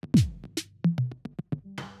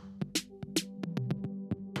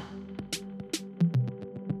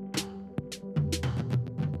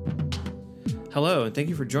Hello, and thank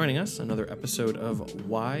you for joining us. Another episode of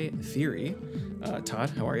Why Theory. Todd,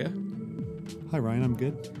 how are you? Hi, Ryan. I'm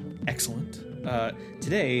good. Excellent.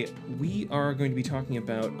 Today, we are going to be talking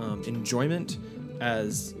about enjoyment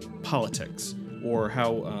as politics, or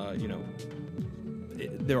how,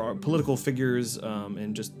 there are political figures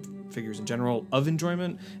and just figures in general of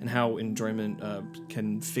enjoyment, and how enjoyment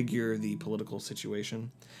can figure the political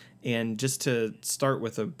situation. And just to start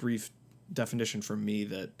with a brief definition for me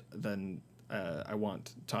that then I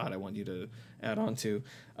want you to add on to,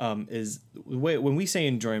 is when we say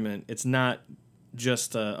enjoyment, it's not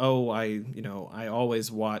just I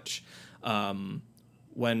always watch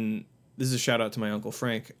when this is a shout out to my Uncle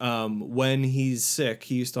Frank. When he's sick,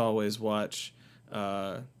 he used to always watch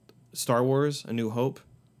Star Wars: A New Hope,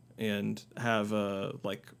 and have a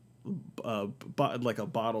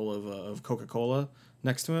bottle of Coca-Cola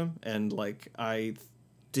next to him, and I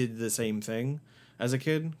did the same thing as a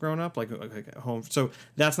kid growing up, like at home. So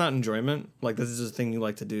that's not enjoyment. Like, this is a thing you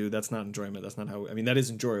like to do. That's not enjoyment. That's not how, that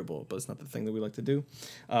is enjoyable, but it's not the thing that we like to do.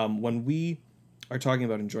 When we are talking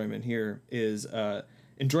about enjoyment here is,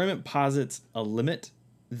 enjoyment posits a limit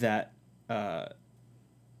that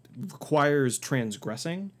requires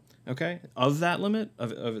transgressing, of that limit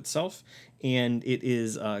of itself. And it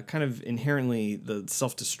is kind of inherently the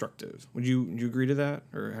self-destructive. Would you agree to that?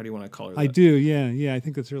 Or how do you want to color that? I do. Yeah. I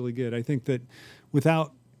think that's really good. I think that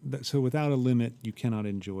without a limit, you cannot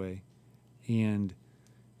enjoy, and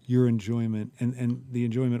your enjoyment and the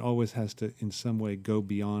enjoyment always has to in some way go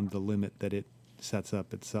beyond the limit that it sets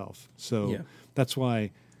up itself. So that's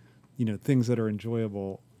why, things that are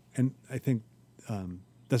enjoyable, and I think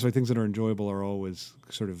that's why things that are enjoyable are always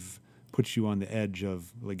sort of puts you on the edge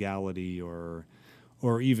of legality or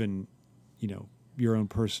even, your own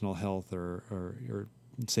personal health or your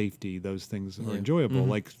safety. Those things are enjoyable.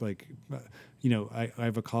 Mm-hmm. I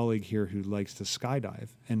have a colleague here who likes to skydive,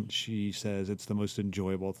 and she says it's the most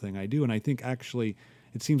enjoyable thing I do. And I think actually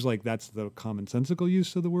it seems like that's the commonsensical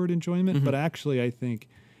use of the word enjoyment, mm-hmm. but actually I think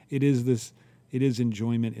it is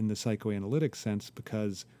enjoyment in the psychoanalytic sense,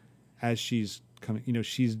 because as she's coming,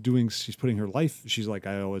 she's putting her life, she's like,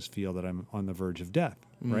 I always feel that I'm on the verge of death,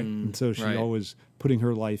 right? And so she's always putting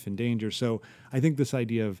her life in danger. So I think this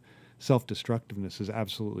idea of self-destructiveness is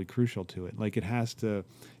absolutely crucial to it. Like, it has to,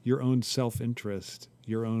 your own self-interest,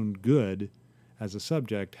 your own good as a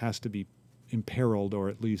subject has to be imperiled or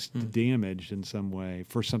at least damaged in some way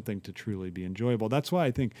for something to truly be enjoyable. That's why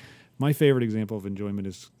I think my favorite example of enjoyment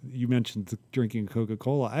is, you mentioned drinking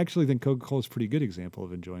Coca-Cola. I actually think Coca-Cola is a pretty good example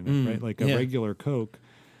of enjoyment, right? Like a regular Coke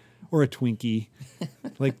or a Twinkie.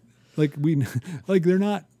 They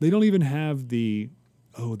don't even have the,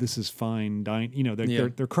 oh, this is fine dine.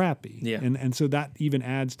 They're crappy. Yeah. And so that even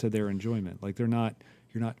adds to their enjoyment. Like, you're not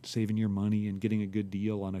saving your money and getting a good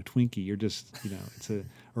deal on a Twinkie. You're just,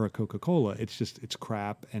 or a Coca-Cola. It's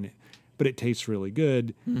crap, but it tastes really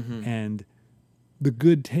good. Mm-hmm. And the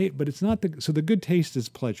good taste, but it's not so the good taste is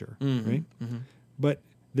pleasure, mm-hmm. right? Mm-hmm. But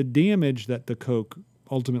the damage that the Coke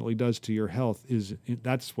ultimately does to your health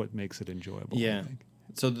that's what makes it enjoyable. Yeah. I think.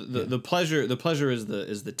 So the pleasure is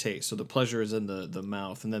the taste. So the pleasure is in the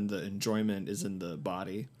mouth, and then the enjoyment is in the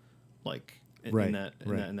body, in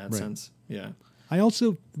that sense. Yeah.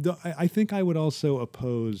 I think I would also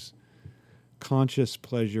oppose conscious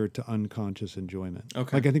pleasure to unconscious enjoyment.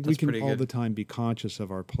 Okay. I think we can all the time be conscious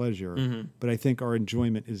of our pleasure, mm-hmm. but I think our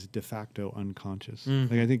enjoyment is de facto unconscious.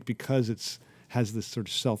 Mm-hmm. I think because it has this sort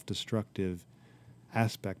of self-destructive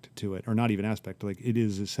aspect to it, or not even aspect, it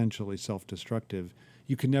is essentially self-destructive.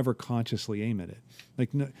 You can never consciously aim at it.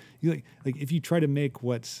 If you try to make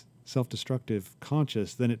what's self-destructive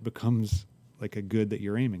conscious, then it becomes like a good that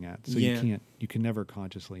you're aiming at. So you can never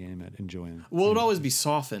consciously aim at enjoying. Well, it would always be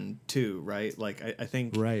softened too, right? I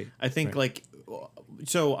think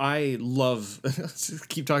so I love,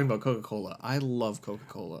 keep talking about Coca-Cola. I love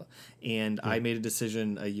Coca-Cola. And I made a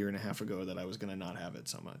decision a year and a half ago that I was going to not have it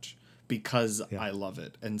so much because I love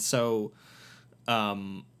it. And so,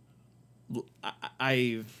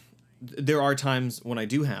 there are times when I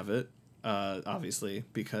do have it, obviously,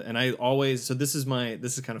 this is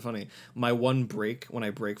kind of funny. My one break when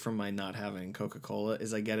I break from my not having Coca-Cola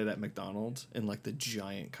is I get it at McDonald's in the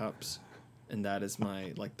giant cups, and that is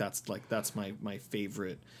my that's my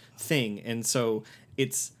favorite thing. And so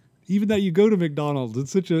it's even that you go to McDonald's,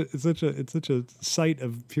 it's such a sight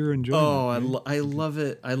of pure enjoyment. Oh, I love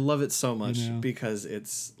it. I love it so much because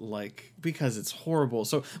it's horrible.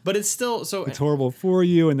 So, but it's still so it's horrible for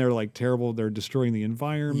you, and they're terrible. They're destroying the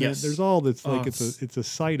environment. Yes. There's all this it's a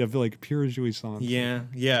sight of pure jouissance.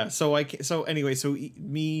 Yeah. So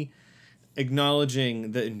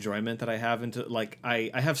acknowledging the enjoyment that I have into like I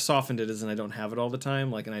have softened it as in I don't have it all the time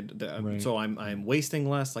like Right. so I'm wasting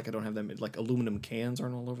less like I don't have them like aluminum cans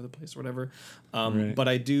aren't all over the place or whatever Right. but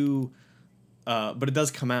I do but it does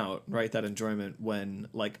come out right that enjoyment when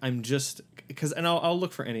like I'm just because and I'll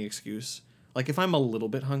look for any excuse like if I am a little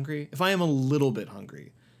bit hungry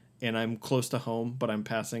and I'm close to home but I'm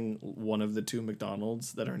passing one of the two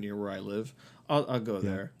McDonald's that are near where I live I'll go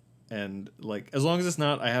there. And like, as long as it's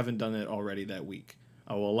not, I haven't done it already that week.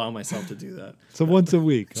 I will allow myself to do that. So once a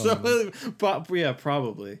week. So, yeah,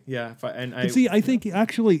 probably, yeah. But see, I think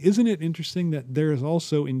actually, isn't it interesting that there is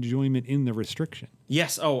also enjoyment in the restriction?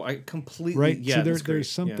 Yes. Oh, I completely. Right. Yeah. So that's great. there's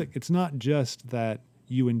something. Yeah. It's not just that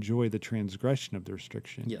you enjoy the transgression of the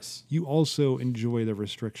restriction. Yes. You also enjoy the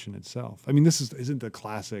restriction itself. I mean, isn't the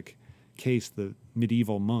classic case the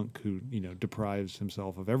medieval monk who deprives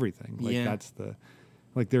himself of everything. Like that's the.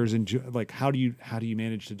 Like there's how do you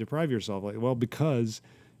manage to deprive yourself? Like, well, because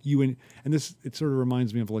and this it sort of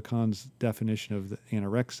reminds me of Lacan's definition of the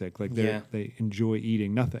anorexic. Like they enjoy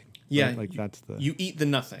eating nothing. Yeah, right? Like that's the you eat the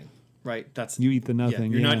nothing, right? That's you eat the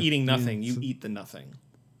nothing. Yeah, you're not eating nothing. Yeah. You eat the nothing,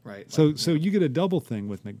 right? So you get a double thing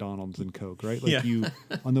with McDonald's and Coke, right? Like you,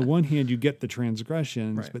 on the one hand, you get the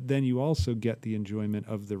transgressions, Right. but then you also get the enjoyment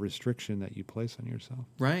of the restriction that you place on yourself.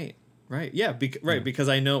 Right. Right. Yeah. Because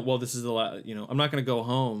I know. Well, this is the last. I'm not going to go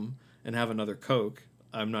home and have another Coke.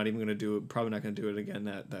 I'm not even going to do it. Probably not going to do it again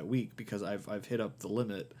that week because I've hit up the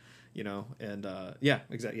limit. And yeah,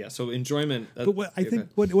 exactly. Yeah. So enjoyment. But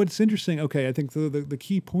what's interesting. Okay, I think the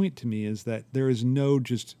key point to me is that there is no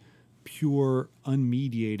just pure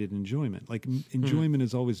unmediated enjoyment. Like enjoyment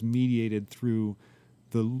is always mediated through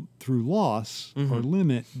loss or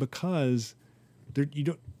limit because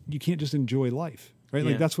you can't just enjoy life. Right,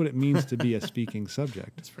 like that's what it means to be a speaking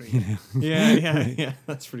subject. That's pretty. Yeah.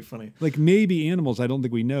 That's pretty funny. Like maybe animals, I don't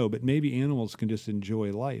think we know, but maybe animals can just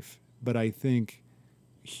enjoy life. But I think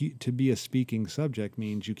to be a speaking subject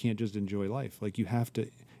means you can't just enjoy life. Like you have to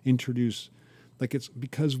introduce, like it's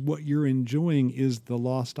because what you're enjoying is the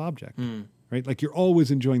lost object, right? Like you're always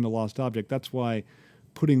enjoying the lost object. That's why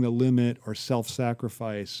putting the limit or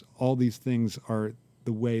self-sacrifice, all these things are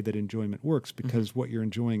the way that enjoyment works because what you're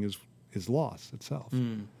enjoying is loss itself.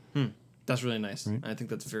 That's really nice. Right? I think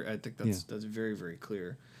that's very, very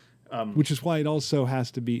clear. Which is why it also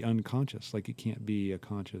has to be unconscious. Like it can't be a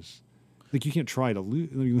conscious. Like you can't try to lose.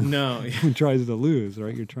 No, one tries to lose,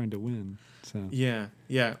 right? You're trying to win. So yeah,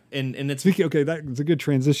 and it's okay. That's a good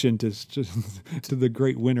transition to to the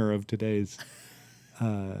great winner of today's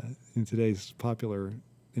in today's popular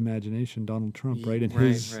imagination, Donald Trump, right? And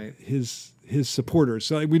his supporters.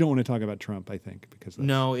 So we don't want to talk about Trump, I think, because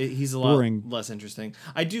he's a boring. lot less interesting.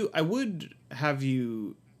 I would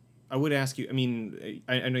ask you. I mean,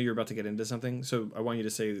 I know you're about to get into something, so I want you to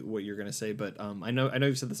say what you're going to say. But I know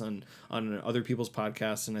you've said this on other people's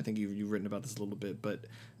podcasts, and I think you've written about this a little bit. But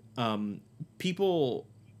people,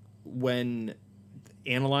 when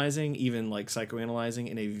analyzing, even like psychoanalyzing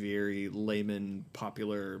in a very layman,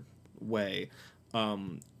 popular way,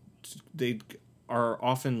 they are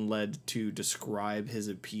often led to describe his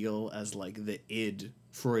appeal as like the id,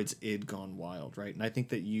 Freud's id gone wild, right? And I think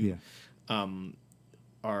that you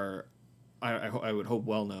are, I would hope,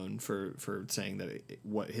 well known for saying that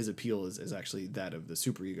what his appeal is actually that of the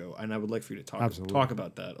superego, and I would like for you to talk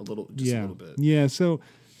about that a little bit. Yeah. So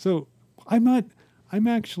I'm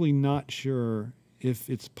actually not sure if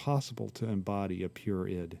it's possible to embody a pure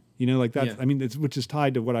id. Like that. Yeah. I mean, which is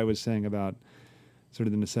tied to what I was saying about sort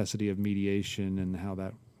of the necessity of mediation and how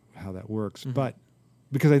that works. But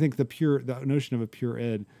because I think the notion of a pure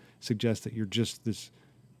id suggests that you're just this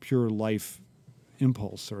pure life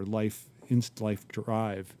impulse or life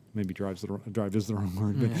drive. Maybe drive is the wrong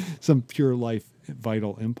word, but some pure life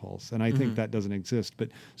vital impulse. And I think that doesn't exist. But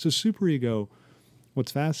so superego,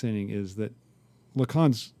 what's fascinating is that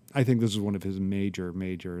Lacan's, I think this is one of his major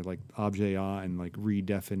like objet and like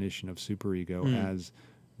redefinition of superego as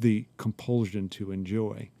the compulsion to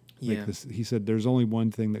enjoy. Yeah. Like this, he said, there's only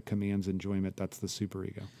one thing that commands enjoyment. That's the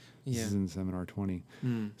superego. This is in Seminar 20.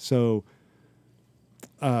 So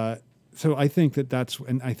I think that's,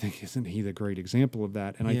 and I think isn't he the great example of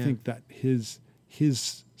that? And I think that his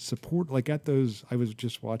support, like at those, I was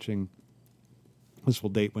just watching. This will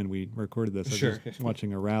date when we recorded this. I was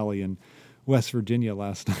watching a rally in West Virginia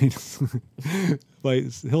last night. My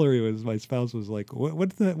spouse was like,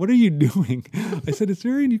 what are you doing? I said,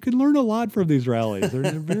 you can learn a lot from these rallies.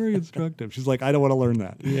 They're very instructive. She's like, I don't want to learn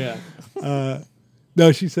that. Yeah.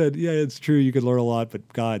 No, she said, yeah, it's true. You could learn a lot, but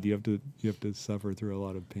God, you have to suffer through a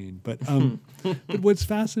lot of pain. But but what's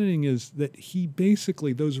fascinating is that he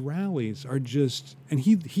basically, those rallies are just, and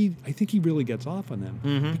I think he really gets off on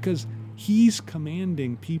them because he's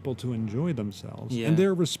commanding people to enjoy themselves, Yeah. and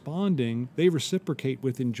they're responding. They reciprocate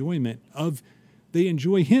with enjoyment of, they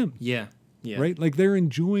enjoy him. Yeah. Yeah. Right? Like they're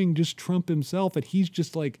enjoying just Trump himself, and he's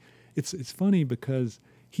just like, it's funny because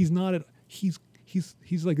he's not he's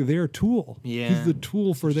like their tool. Yeah. He's the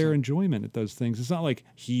tool for their enjoyment at those things. It's not like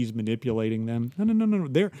he's manipulating them. No.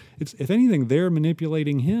 It's, if anything, they're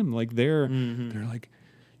manipulating him. Like they're like,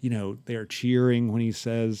 they're cheering when he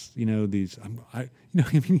says, these I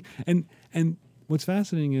mean, and what's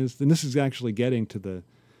fascinating is, and this is actually getting to the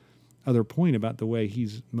other point about the way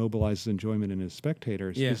he's mobilizes enjoyment in his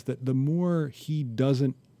spectators, is that the more he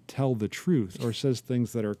doesn't tell the truth or says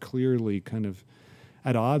things that are clearly kind of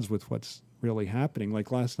at odds with what's really happening.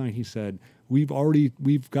 Like last night he said, we've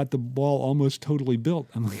got the ball almost totally built.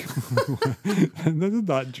 I'm like, that's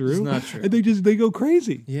not true. It's not true. And they go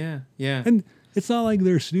crazy. Yeah. Yeah. And it's not like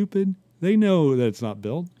they're stupid. They know that it's not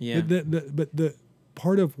built. Yeah. But the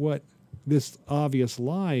part of what this obvious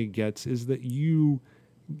lie gets is that you're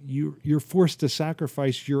forced to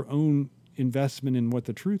sacrifice your own investment in what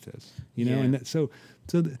the truth is, and that, so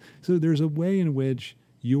there's a way in which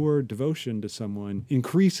your devotion to someone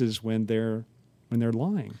increases when they're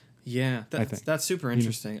lying. Yeah, that's super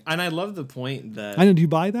interesting, and I love the point that I know. Do you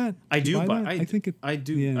buy that? I do buy. I think I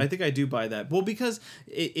do. Yeah. I think I do buy that. Well, because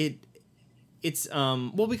it's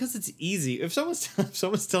because it's easy. If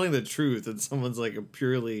someone's telling the truth and someone's like a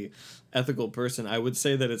purely ethical person, I would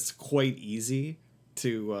say that it's quite easy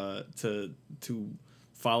to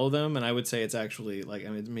follow them, and I would say it's actually like, I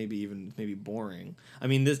mean, maybe boring. I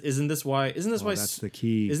mean, isn't this why that's the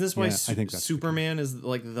key. Isn't this why I think that's Superman is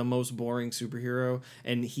like the most boring superhero,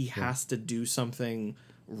 and he has to do something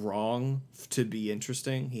wrong to be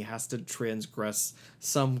interesting? He has to transgress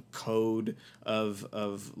some code of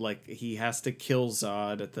like, he has to kill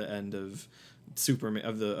Zod at the end of Superman,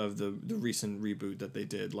 of the recent reboot that they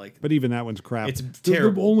did. Like, but even that one's crap. It's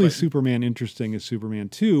terrible. The only Superman interesting is Superman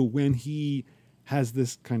 2, when he has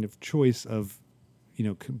this kind of choice of,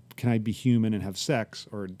 can I be human and have sex,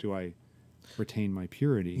 or do I retain my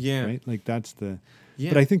purity? Yeah. Right? Like that's the. Yeah.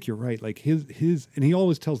 But I think you're right. Like his, and he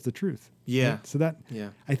always tells the truth. Yeah. Right? So that. Yeah.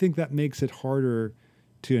 I think that makes it harder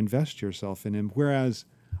to invest yourself in him. Whereas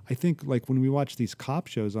I think, like, when we watch these cop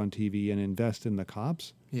shows on TV and invest in the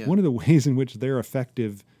cops, one of the ways in which they're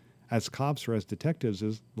effective as cops or as detectives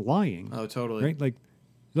is lying. Oh, totally. Right?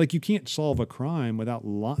 Like you can't solve a crime without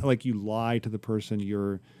like you lie to the person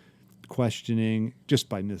you're questioning just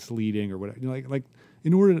by misleading or whatever. Like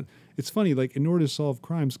in order to, it's funny, like in order to solve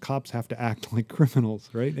crimes, cops have to act like criminals,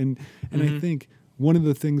 right? And I think one of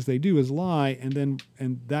the things they do is lie, and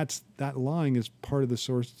that lying is part of the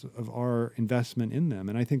source of our investment in them.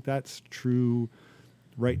 And I think that's true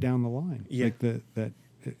right down the line. Yeah. Like that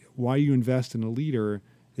why you invest in a leader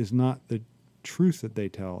is not the truth that they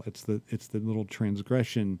tell. It's the little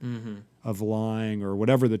transgression of lying, or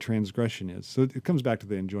whatever the transgression is. So it comes back to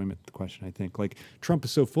the enjoyment question, I think. Like, Trump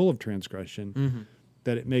is so full of transgression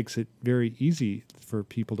that it makes it very easy for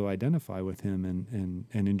people to identify with him and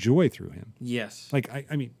enjoy through him. Yes. Like,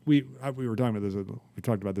 I mean, we were talking about this. We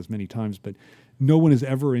talked about this many times, but no one has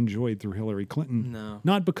ever enjoyed through Hillary Clinton. No.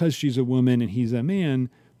 Not because she's a woman and he's a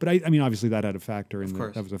man, but I mean, obviously that had a factor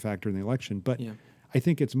that was a factor in the election. But Yeah. I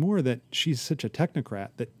think it's more that she's such a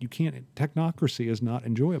technocrat that technocracy is not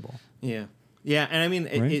enjoyable. Yeah. Yeah, and I mean,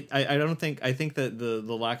 Right? I think that the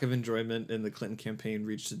lack of enjoyment in the Clinton campaign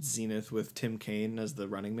reached its zenith with Tim Kaine as the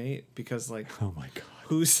running mate, because, like, Oh my God.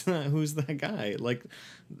 who's that guy? Like,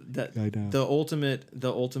 that I know.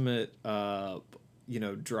 the ultimate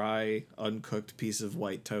dry, uncooked piece of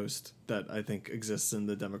white toast that I think exists in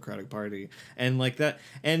the Democratic Party, and like that,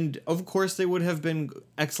 and of course they would have been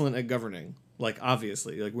excellent at governing. Like,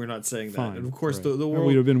 obviously, like, we're not saying Fine, that. And of course, right. the Well, world.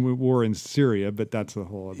 we'd have been war in Syria, but that's a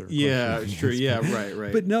whole other. Yeah, question. sure. Yeah,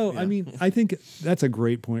 right. But no, Yeah. I mean, I think that's a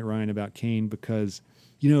great point, Ryan, about Kaine, because,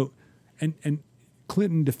 and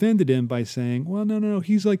Clinton defended him by saying, well, no,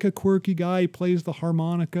 he's like a quirky guy. He plays the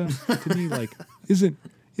harmonica. To me, like, isn't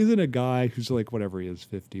a guy who's like, whatever he is,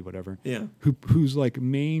 50, whatever. Yeah. Whose like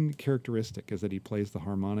main characteristic is that he plays the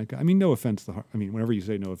harmonica. I mean, no offense whenever you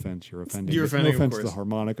say no offense, you're offending. You're offending, no offense of to the course.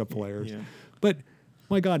 harmonica players. Yeah. But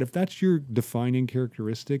my God, if that's your defining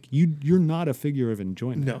characteristic, you're not a figure of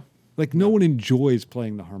enjoyment. No. Like, no one enjoys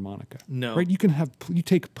playing the harmonica. No. Right? You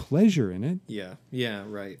take pleasure in it. Yeah,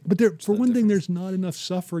 right. But for the one thing, difference. there's not enough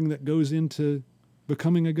suffering that goes into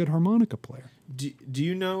becoming a good harmonica player. Do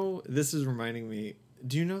you know, this is reminding me,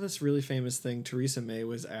 Do you know this really famous thing? Theresa May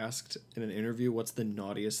was asked in an interview, "What's the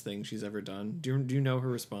naughtiest thing she's ever done?" Do you know her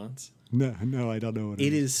response? No, I don't know what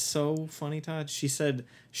It is so funny, Todd. She said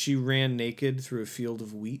she ran naked through a field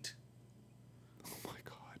of wheat. Oh my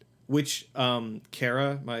God. Which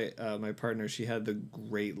Kara, my partner, she had the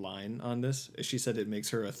great line on this. She said it makes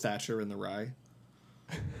her a Thatcher in the Rye.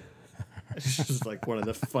 It's just like one of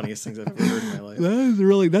the funniest things I've ever heard in my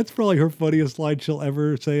life. That's probably her funniest line she'll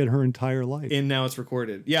ever say in her entire life. And now it's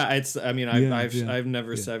recorded. Yeah, it's. I mean, I've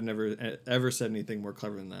never ever said anything more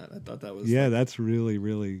clever than that. I thought that was. Yeah, that's really,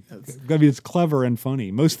 really. I mean, it's clever and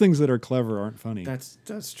funny. Most things that are clever aren't funny. That's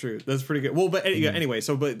true. That's pretty good. Well, but anyway,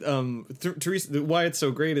 so Theresa, why it's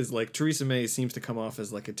so great is like Theresa May seems to come off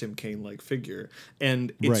as like a Tim Kaine like figure,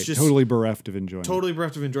 and it's just totally bereft of enjoyment. Totally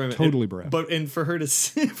bereft of enjoyment. Totally bereft. But for her to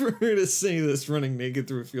say this running naked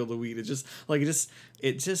through a field of wheat, it just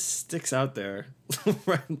sticks out there,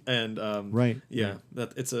 right? And yeah,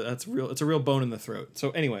 it's a real bone in the throat.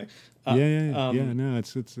 So anyway, no,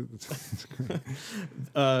 it's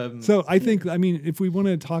great. So I think, I mean, if we want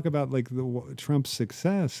to talk about like Trump's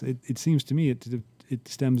success, it seems to me it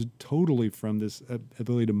stems totally from this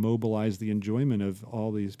ability to mobilize the enjoyment of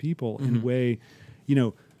all these people in a way,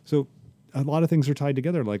 so a lot of things are tied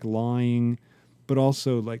together, like lying, but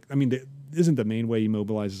also like, I mean, isn't the main way he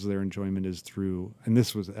mobilizes their enjoyment is through, and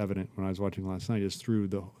this was evident when I was watching last night, is through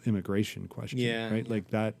the immigration question, right? Like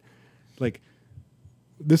that, like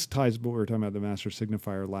this ties what we were talking about the master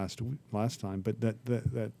signifier last time, but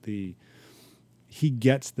that he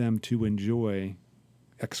gets them to enjoy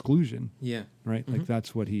exclusion, right? Like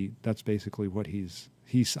that's basically what he's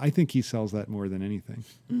I think he sells that more than anything.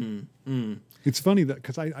 It's funny that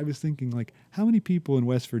because I was thinking like how many people in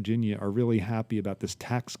West Virginia are really happy about this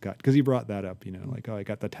tax cut, because he brought that up, like, oh, I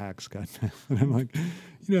got the tax cut. And I'm like,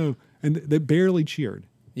 and they barely cheered.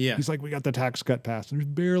 He's like, we got the tax cut passed, and there's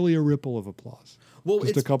barely a ripple of applause. Well,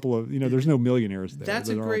 just a couple of, there's no millionaires there. That's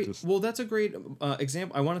a great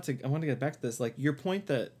example. I wanted to get back to this, like your point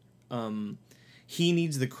that he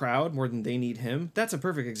needs the crowd more than they need him. That's a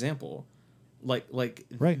perfect example. Like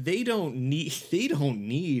right. They don't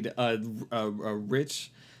need a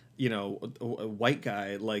rich, a white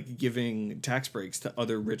guy like giving tax breaks to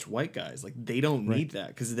other rich white guys. Like they don't need that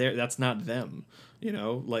because that's not them.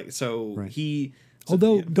 Like so right.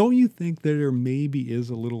 Although don't you think that there maybe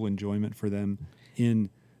is a little enjoyment for them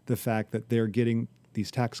in the fact that they're getting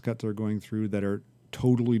these tax cuts are going through that are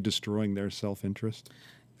totally destroying their self-interest,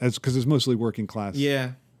 because it's mostly working class.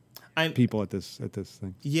 People at this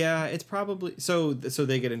thing. Yeah, it's probably so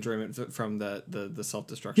they get enjoyment from the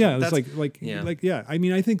self-destruction. Yeah, it's yeah. I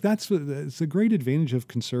mean, I think it's a great advantage of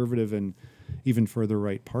conservative and even further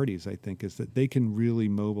right parties. I think is that they can really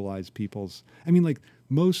mobilize people's. I mean, like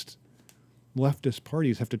most leftist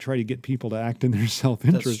parties have to try to get people to act in their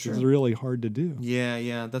self-interest. It's really hard to do.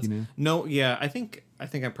 Yeah. That's no. Yeah, I think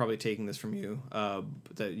I'm probably taking this from you.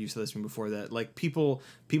 That you said this to me before, that like people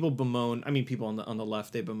bemoan. I mean, people on the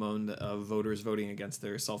left, they bemoan voters voting against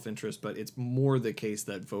their self-interest, but it's more the case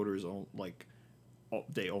that voters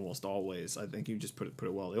they almost always. I think you just put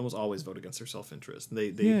it well. They almost always vote against their self-interest.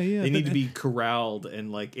 They need to be corralled,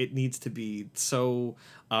 and like it needs to be so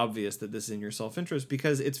obvious that this is in your self-interest,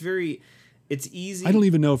 because it's easy. I don't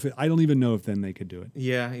even know if then they could do it.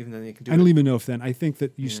 Yeah, even then they could do it. I don't even know if then. I think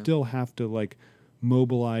that you still have to like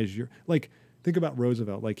mobilize your, like, think about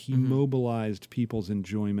Roosevelt. Like he mobilized people's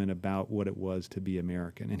enjoyment about what it was to be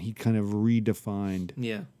American, and he kind of redefined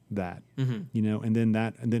that. And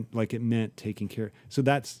then like it meant taking care. So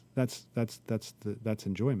that's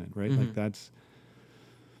enjoyment, right? Like that's.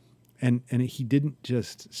 And he didn't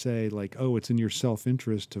just say like, oh, it's in your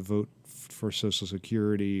self-interest to vote for Social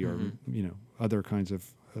Security or other kinds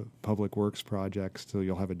of public works projects so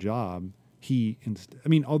you'll have a job.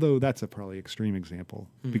 Although that's a probably extreme example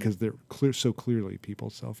because they're so clearly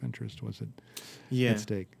people's self-interest was at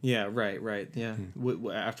stake. Yeah, right. Yeah,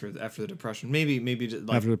 after the Depression, maybe just,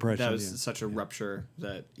 like, after the Depression, that was such a rupture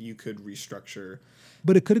that you could restructure.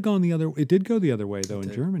 But it could have gone the other. It did go the other way though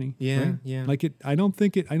in Germany. Yeah, right? Yeah. Like it. I don't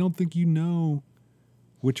think you know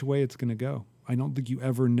which way it's going to go. I don't think you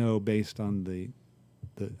ever know based on the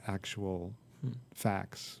actual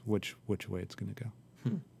facts which way it's going to go.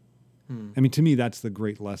 I mean, to me, that's the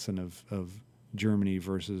great lesson of Germany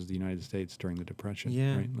versus the United States during the Depression.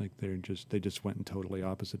 Yeah. Right. Like they just went in totally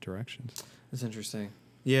opposite directions. That's interesting.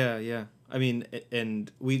 Yeah. I mean,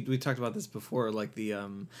 and we talked about this before, like the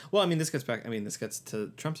this gets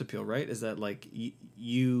to Trump's appeal, right? Is that like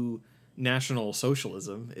National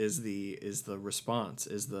Socialism is the response,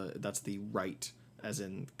 that's the right, as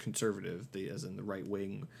in conservative, as in the right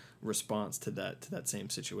wing response to that same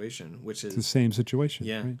situation, which is It's the same situation.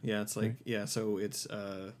 yeah, right? yeah. It's like Right. yeah. So it's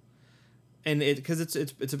and because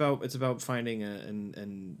it's about finding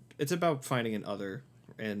it's about finding an other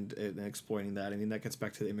and exploiting that. I mean, that gets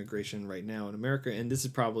back to the immigration right now in America, and this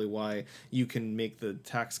is probably why you can make the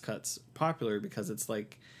tax cuts popular, because it's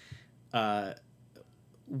like,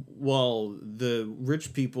 well, the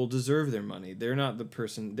rich people deserve their money. They're not the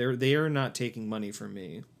person. They are not taking money from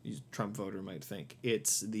me. Trump voter might think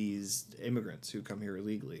it's these immigrants who come here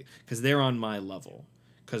illegally because they're on my level.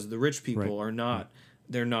 Because the rich people Right. are not.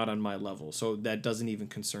 They're not on my level, so that doesn't even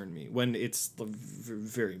concern me. When it's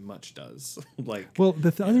very much does. Like, Well,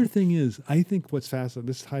 the other thing is, I think what's fascinating.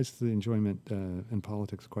 This ties to the enjoyment and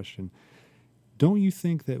politics question. Don't you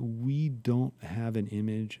think that we don't have an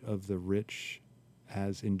image of the rich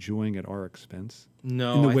as enjoying at our expense?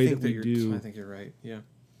 no, in the I way think that we do, I think you're right. Yeah.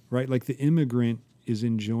 right? Like the immigrant is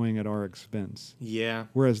enjoying at our expense, Yeah.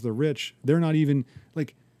 whereas the rich, they're not even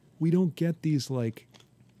like, we don't get these like.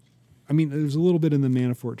 I mean, there's a little bit in the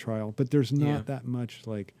Manafort trial, but there's not Yeah. that much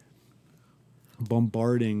like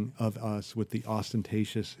bombarding of us with the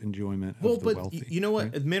ostentatious enjoyment Well, of the but wealthy. you know what?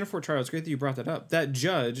 right? The Manafort trial, it's great that you brought that up. That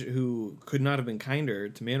judge, who could not have been kinder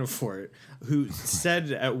to Manafort, who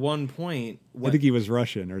said at one point, I think he was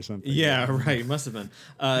Russian or something. yeah, right, must have been,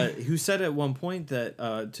 who said at one point that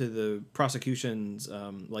to the prosecution's,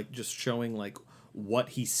 like, just showing, like, what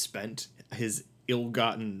he spent his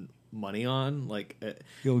ill-gotten money on, like,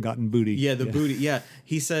 Ill-gotten booty. yeah, the booty. Yeah,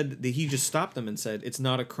 he said that he just stopped them and said, "It's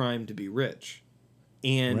not a crime to be rich,"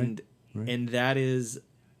 and Right. and that is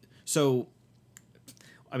so.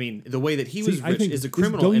 I mean, the way that he See, was I rich think is a is-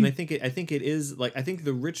 criminal, don't and you- I think it is like I think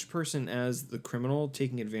the rich person as the criminal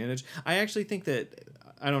taking advantage. I actually think that.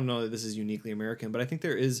 I don't know that this is uniquely American, but I think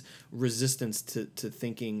there is resistance to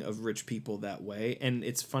thinking of rich people that way. And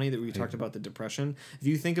it's funny that we talked about the Depression. If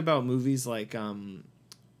you think about movies like a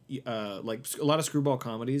lot of screwball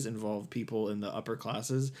comedies involve people in the upper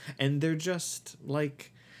classes, and they're just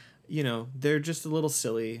like, they're just a little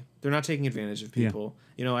silly. They're not taking advantage of people.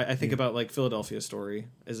 I think about like Philadelphia Story.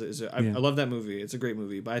 I love that movie. It's a great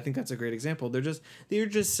movie, but I think that's a great example. They're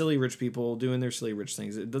just silly rich people doing their silly rich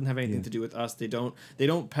things. It doesn't have anything to do with us. They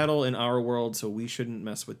don't peddle in our world, so we shouldn't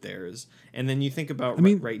mess with theirs. And then you think about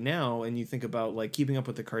right now, and you think about like Keeping Up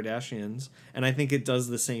with the Kardashians, and I think it does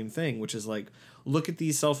the same thing, which is like, look at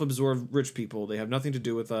these self-absorbed rich people. They have nothing to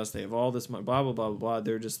do with us. They have all this money, blah, blah, blah, blah, blah.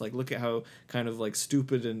 They're just like, look at how kind of like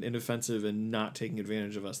stupid and inoffensive and not taking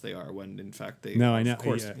advantage of us they are, when in fact they No, I know. Of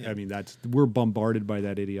course, Yeah. I mean, we're bombarded by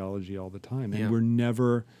that ideology all the time, and we're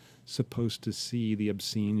never supposed to see the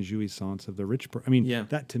obscene jouissance of the rich.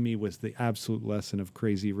 That to me was the absolute lesson of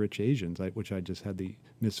Crazy Rich Asians, which I just had the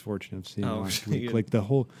misfortune of seeing last week. Yeah. Like the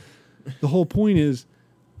whole point is,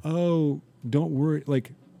 don't worry.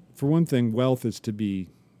 Like, for one thing, wealth is to be,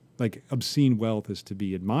 like, obscene wealth is to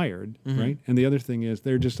be admired, right? And the other thing is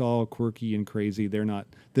they're just all quirky and crazy.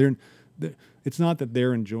 It's not that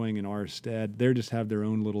they're enjoying in our stead. They just have their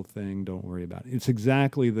own little thing. Don't worry about it. It's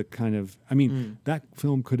exactly the kind of, that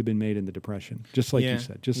film could have been made in the Depression, just like you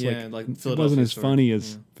said. Just like it wasn't as funny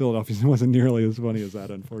as Philadelphia. It wasn't nearly as funny as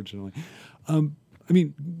that, unfortunately.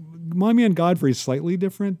 My Man Godfrey is slightly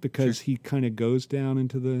different because he kind of goes down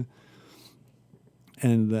into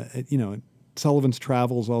Sullivan's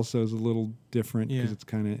Travels also is a little different because it's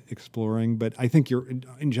kind of exploring. But I think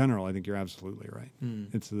in general, I think you're absolutely right.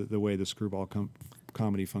 It's the way the screwball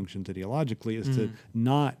comedy functions ideologically is to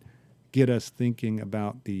not get us thinking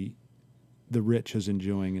about the rich as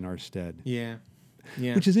enjoying in our stead. Yeah.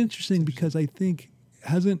 Yeah. Which is interesting because I think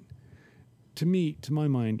to my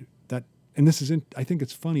mind, and I think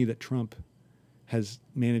it's funny that Trump has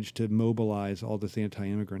managed to mobilize all this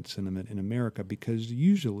anti-immigrant sentiment in America, because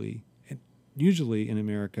usually in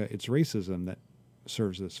America, it's racism that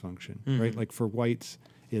serves this function, right? Like for whites,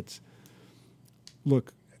 it's,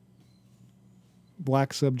 look,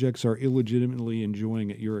 black subjects are illegitimately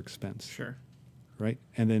enjoying at your expense. Sure. Right?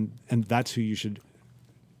 And that's who you should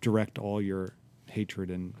direct all your hatred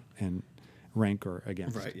and rancor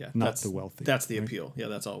against. Right, yeah. Not the wealthy. That's the appeal. Yeah,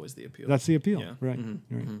 that's always the appeal. That's the appeal. Yeah. Right.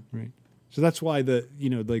 Right. So that's why the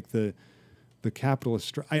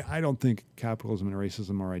capitalist. I don't think capitalism and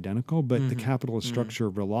racism are identical, but the capitalist structure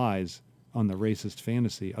relies on the racist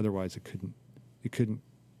fantasy. Otherwise, it couldn't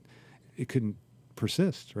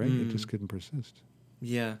persist. Right. It just couldn't persist.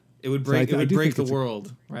 Yeah, it would break. So it would break the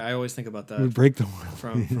world. Right. I always think about that. It would break the world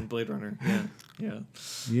from Blade Runner. Yeah.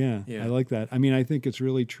 Yeah. I like that. I think it's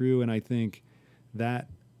really true, and I think that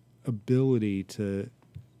ability to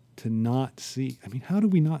not see. How do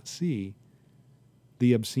we not see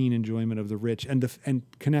the obscene enjoyment of the rich and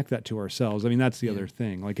connect that to ourselves. I mean, that's the Yeah. other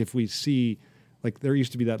thing. Like if we see, like there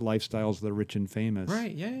used to be that lifestyles of the rich and famous.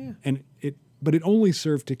 Right. Yeah. Yeah. And but it only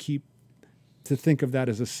served to think of that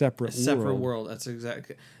as a separate world. That's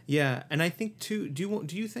exactly. Yeah, and I think too.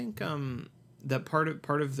 Do you think that part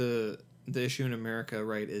of the issue in America,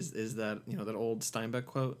 right, is that, you know, that old Steinbeck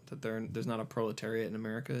quote that there's not a proletariat in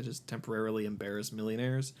America, just temporarily embarrassed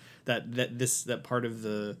millionaires. That part of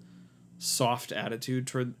the soft attitude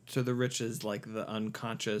to the rich is like the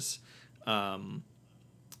unconscious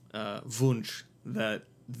wunsch that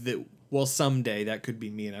well, someday that could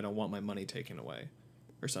be me and I don't want my money taken away.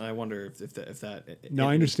 Or something. I wonder if that. No,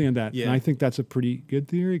 I understand that, yeah. and I think that's a pretty good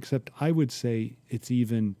theory. Except I would say it's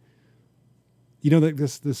even, you know, like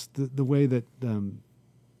the way that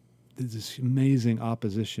there's this amazing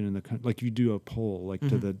opposition in the country. Like you do a poll, like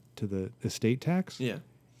to the estate tax. Yeah.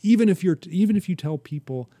 Even if you tell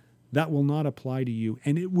people that will not apply to you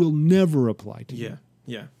and it will never apply to you. Yeah.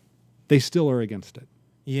 Yeah. They still are against it.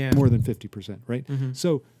 Yeah. More than 50%, right? Mm-hmm.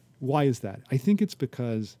 So why is that? I think it's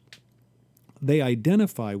because they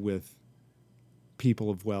identify with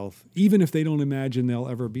people of wealth, even if they don't imagine they'll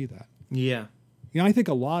ever be that. Yeah. You know, I think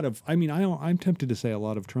I'm tempted to say a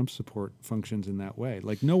lot of Trump support functions in that way.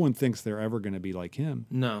 Like no one thinks they're ever going to be like him.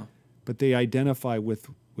 No. But they identify with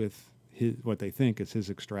his, what they think is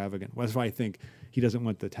his extravagant. That's why I think he doesn't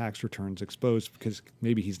want the tax returns exposed, because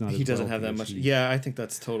maybe he's not. He doesn't have that much. Yeah, I think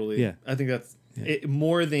that's totally. Yeah. I think that's it,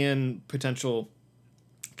 more than potential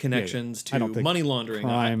connections I don't to think money laundering,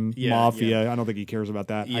 crime, mafia. Yeah. I don't think he cares about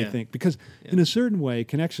that. I Yeah. think because in a certain way,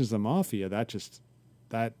 connections to the mafia,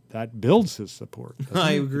 that builds his support.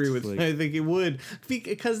 I agree with. Like, I think it would,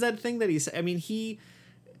 because that thing that he said. I mean, he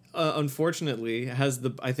unfortunately has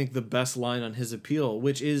I think the best line on his appeal,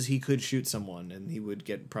 which is he could shoot someone and he would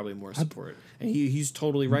get probably more support, and he's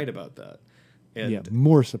totally right about that. And yeah,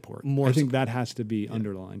 more support. More I think support. that has to be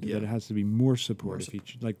underlined. Yeah. That it has to be more support.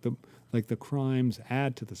 Like the crimes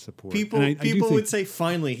add to the support. People And I do think, would say,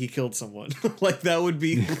 finally he killed someone. Like that would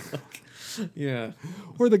be, yeah.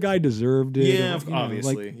 or the guy deserved it. Yeah, or, you know,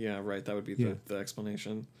 obviously. like, Yeah, right. That would be Yeah. the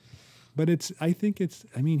explanation. but I think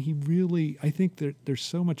there's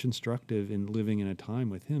so much instructive in living in a time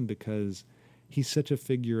with him, because he's such a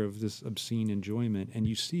figure of this obscene enjoyment, and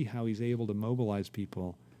you see how he's able to mobilize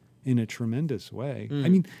people in a tremendous way. I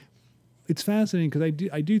mean, it's fascinating because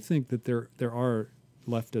I do think that there are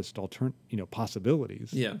leftist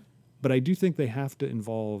possibilities. Yeah. But I do think they have to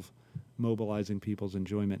involve mobilizing people's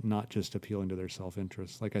enjoyment, not just appealing to their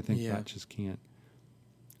self-interest. Like I think that just can't.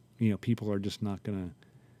 People are just not going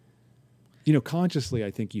to. Consciously,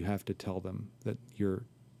 I think you have to tell them that you're.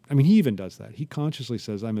 I mean, he even does that. He consciously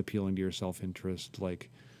says, "I'm appealing to your self-interest." Like,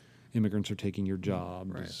 immigrants are taking your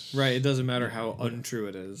jobs. Right. It doesn't matter how untrue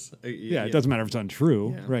it is. Yeah, it doesn't matter if it's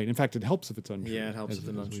untrue. Yeah. right? In fact, it helps if it's untrue. Yeah, it helps as-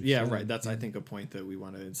 with the as non. we've Yeah, said. right. That's I think a point that we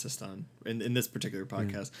want to insist on in this particular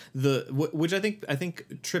podcast. Which I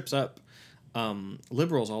think trips up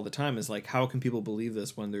liberals all the time is like, how can people believe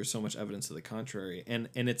this when there's so much evidence to the contrary? And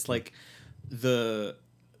it's like the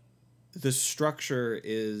structure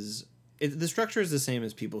is the same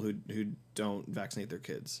as people who don't vaccinate their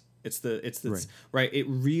kids. It's right. It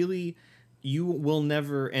really, you will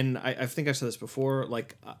never, and I think I've said this before,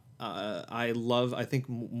 like I think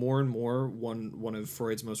more and more one of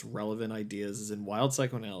Freud's most relevant ideas is in Wild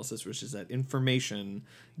Psychoanalysis, which is that information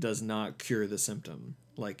does not cure the symptom.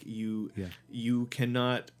 Like you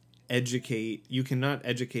cannot educate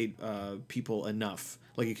people enough.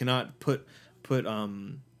 Like you cannot put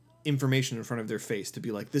information in front of their face to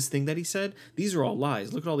be like, this thing that he said, these are all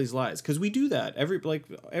lies. Look at all these lies. Because we do that. Every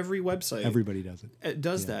website. Everybody does it. It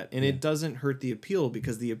does that. And it doesn't hurt the appeal,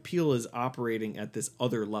 because the appeal is operating at this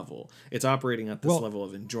other level. It's operating at this level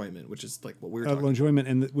of enjoyment, which is like what we were talking about. Enjoyment,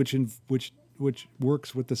 and which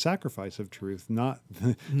works with the sacrifice of truth, not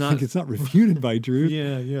like it's not refuted by truth.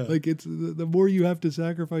 Yeah. Like it's the more you have to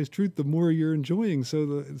sacrifice truth, the more you're enjoying.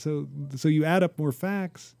 So you add up more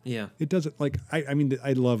facts. Yeah. It doesn't like I mean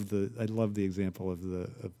I love the example of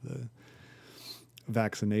the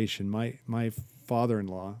vaccination. My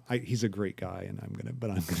father-in-law, he's a great guy, and I'm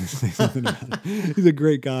gonna say something about it. He's a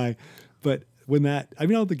great guy, but I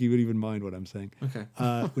don't think he would even mind what I'm saying.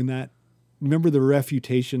 Okay. Remember the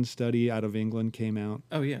refutation study out of England came out?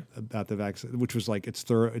 Oh yeah. About the vaccine, which was like it's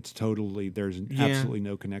thorough. It's totally there's absolutely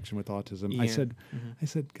no connection with autism. Yeah. I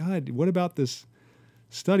said, God, what about this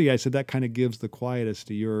study? I said that kind of gives the quietus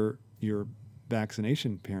to your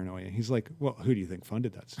vaccination paranoia. He's like, well, who do you think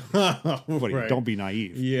funded that study? Right. Don't be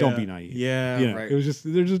naive. Yeah. Don't be naive. Yeah. Right. It was just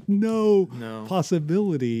there's just no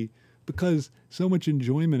possibility because so much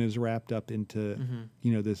enjoyment is wrapped up into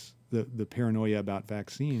this the paranoia about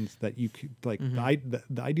vaccines that you could the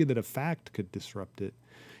idea that a fact could disrupt it.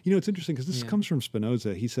 It's interesting because this comes from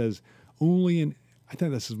Spinoza. He says I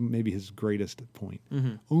think this is maybe his greatest point.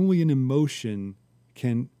 Only an emotion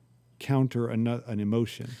can counter an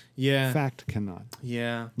emotion. Yeah. Fact cannot.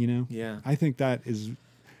 Yeah. Yeah. I think that's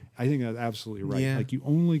absolutely right. Yeah. Like you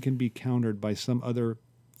only can be countered by some other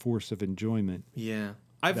force of enjoyment. Yeah.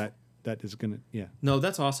 That is gonna. Yeah. No,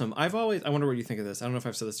 that's awesome. I wonder what you think of this. I don't know if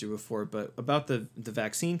I've said this to you before, but about the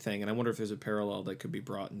vaccine thing, and I wonder if there's a parallel that could be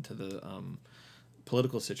brought into the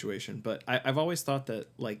political situation. But I've always thought that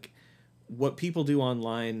like what people do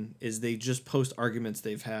online is they just post arguments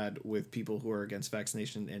they've had with people who are against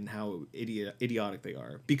vaccination and how idiotic they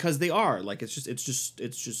are, because they are. Like it's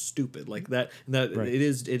just stupid. Like that Right. it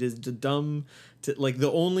is dumb to, like,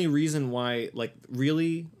 the only reason why, like,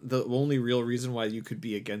 really the only real reason why you could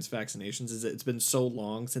be against vaccinations is that it's been so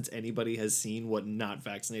long since anybody has seen what not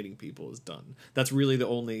vaccinating people has done. That's really the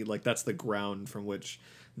only, like, that's the ground from which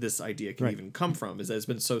this idea can Right. even come from, is that it's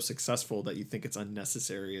been so successful that you think it's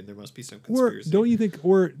unnecessary and there must be some Or conspiracy. don't you think?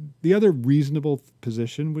 Or the other reasonable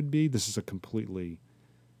position would be, this is a completely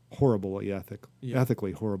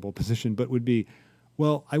ethically horrible position, but would be,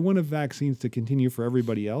 well, I want vaccines to continue for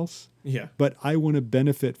everybody else. Yeah. But I want to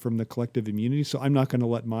benefit from the collective immunity, so I'm not going to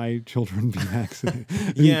let my children be vaccinated.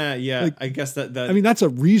 Yeah. like, I guess that I mean, that's not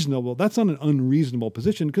an unreasonable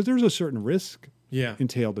position, because there's a certain risk yeah.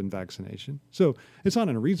 entailed in vaccination. So it's not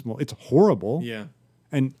unreasonable. It's horrible. Yeah.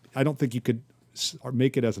 And I don't think you could or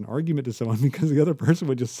make it as an argument to someone, because the other person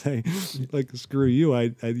would just say, like, screw you,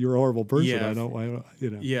 you're a horrible person. Yeah. I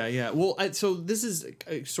don't. Yeah. Well, so this is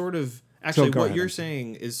sort of, actually, go what ahead. you're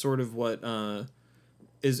saying is sort of what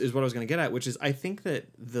is what I was going to get at, which is, I think that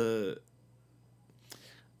the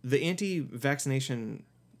anti-vaccination,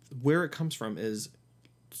 where it comes from is,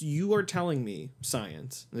 you are telling me,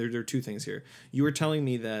 science, there are two things here. You are telling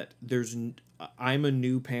me that I'm a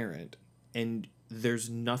new parent and there's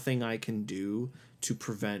nothing I can do to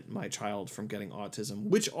prevent my child from getting autism,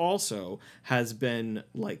 which also has been,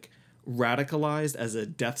 like, radicalized as a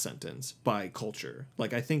death sentence by culture.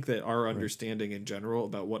 Like, I think that our understanding in general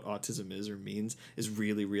about what autism is or means is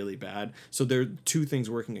really, really bad. So there are two things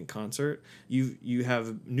working in concert. You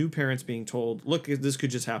have new parents being told, look, this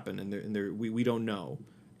could just happen, and we don't know.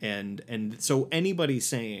 And so anybody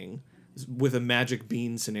saying, with a magic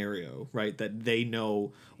bean scenario, right, that they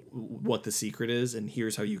know what the secret is and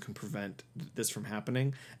here's how you can prevent this from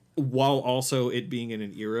happening, while also it being in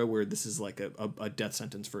an era where this is like a death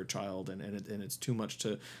sentence for a child, and it's too much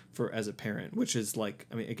for as a parent, which is, like,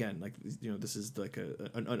 I mean, again, like, this is like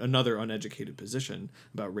another uneducated position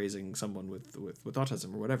about raising someone with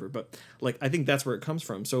autism or whatever. But, like, I think that's where it comes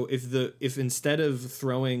from. So if instead of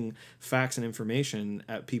throwing facts and information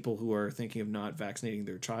at people who are thinking of not vaccinating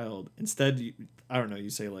their child, instead you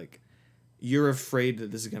say, like, you're afraid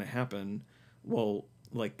that this is going to happen. Well,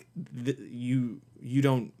 like, you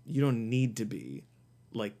don't need to be,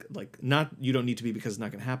 like not, you don't need to be because it's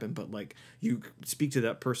not going to happen, but, like, you speak to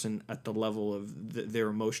that person at the level of their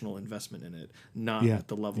emotional investment in it, not at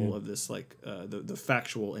the level of this, like, the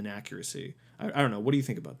factual inaccuracy. I don't know. What do you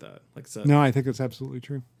think about that? Like, No, I think it's absolutely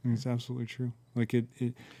true. It's absolutely true. Like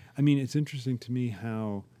I mean, it's interesting to me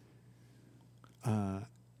how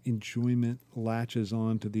enjoyment latches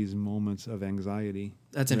on to these moments of anxiety.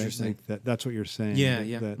 That's interesting. Like that's what you're saying.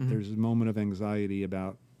 That there's a moment of anxiety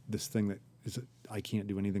about this thing that I can't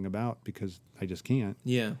do anything about because I just can't.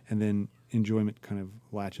 Yeah. And then enjoyment kind of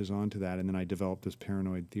latches onto that, and then I develop this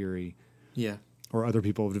paranoid theory. Yeah. Or other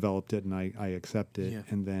people have developed it, and I accept it, Yeah.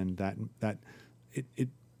 and then that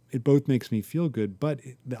it both makes me feel good, but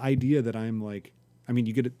the idea that I'm like, I mean,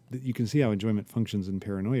 you can see how enjoyment functions in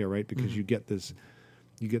paranoia, right? Because you get this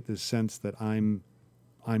sense that I'm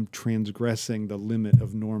transgressing the limit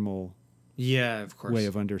of normal of course. way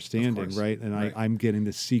of understanding, right? And I'm getting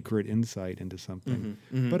this secret insight into something.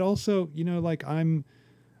 But also, like I'm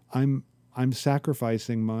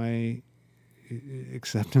sacrificing my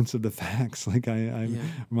acceptance of the facts. Like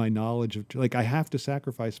my knowledge of, like, I have to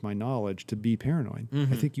sacrifice my knowledge to be paranoid.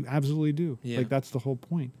 I think you absolutely do. Yeah. Like, that's the whole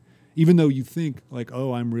point. Even though you think, like,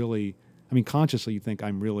 consciously you think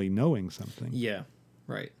I'm really knowing something. Yeah.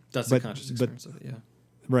 Right. That's the conscious experience of it, yeah.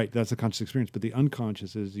 Right, that's the conscious experience. But the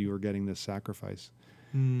unconscious is you are getting this sacrifice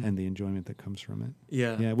and the enjoyment that comes from it.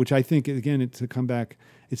 Yeah. Yeah, which I think, again, to come back,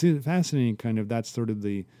 it's fascinating kind of, that's sort of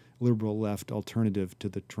the liberal left alternative to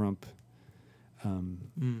the Trump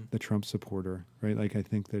supporter, right? Like, I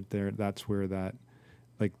think that that's where that,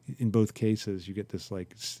 like, in both cases, you get this,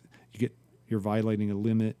 like, you're violating a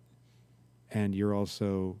limit, and you're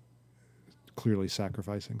also clearly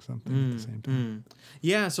sacrificing something at the same time.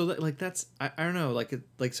 Yeah, so that's I don't know,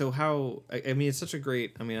 so how I mean, it's such a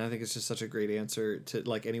great, I mean, I think it's just such a great answer to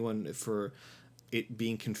like anyone for it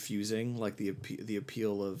being confusing, like the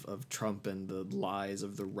appeal of Trump and the lies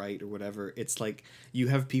of the right or whatever. It's like you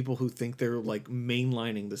have people who think they're like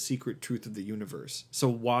mainlining the secret truth of the universe. So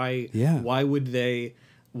why would they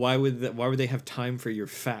have time for your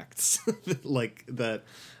facts like that?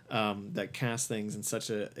 That cast things in such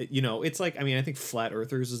a, it's like, I mean, I think Flat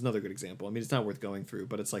Earthers is another good example. I mean, it's not worth going through,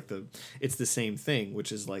 but it's like it's the same thing,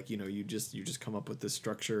 which is like, you just come up with this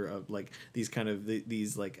structure of like these kind of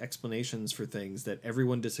these like explanations for things that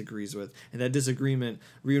everyone disagrees with, and that disagreement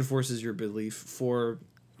reinforces your belief for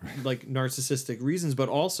like narcissistic reasons, but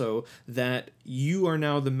also that you are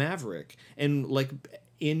now the maverick, and like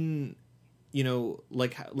in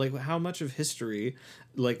like how much of history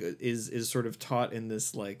like is sort of taught in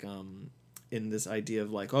this like in this idea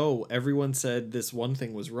of like, oh, everyone said this one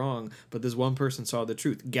thing was wrong, but this one person saw the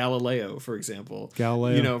truth. Galileo, for example.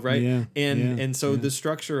 Right? Yeah, and so the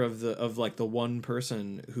structure of like the one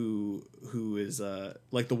person who is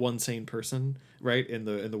like the one sane person, right, in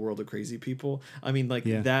the world of crazy people. I mean, like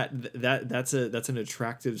that's an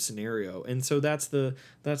attractive scenario, and so that's the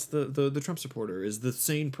Trump supporter is the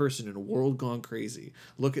sane person in a world gone crazy.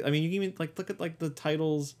 Look at the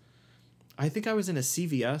titles. I think I was in a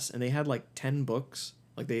CVS and they had like 10 books.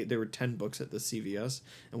 Like there were 10 books at the CVS,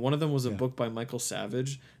 and one of them was a book by Michael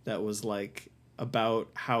Savage that was like about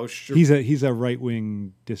how he's a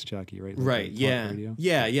right-wing disc jockey, right? Like right.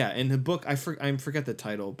 Yeah. And the book, I forget the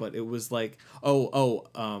title, but it was like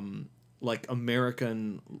like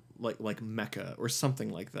American like Mecca or something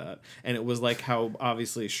like that, and it was like how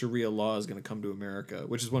obviously Sharia law is going to come to America,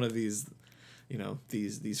 which is one of these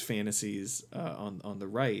these fantasies on the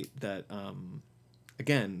right that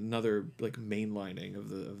again, another like mainlining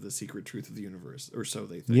of the secret truth of the universe, or so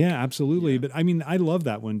they think. Yeah, absolutely. But I mean, I love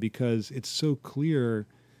that one because it's so clear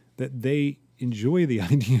that they enjoy the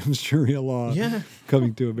idea of Sharia law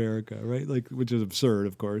coming to America, right? Like, which is absurd,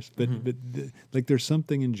 of course, but like there's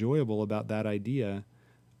something enjoyable about that idea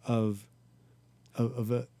of a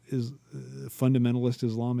fundamentalist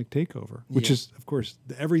Islamic takeover, which is, of course,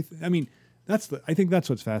 everything. I mean, I think that's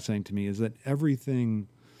what's fascinating to me is that everything,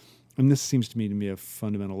 and this seems to me to be a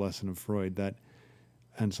fundamental lesson of Freud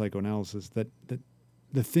and psychoanalysis, that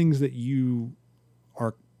the things that you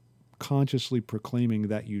are consciously proclaiming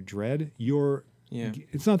that you dread,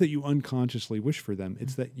 it's not that you unconsciously wish for them,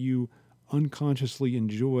 it's that you unconsciously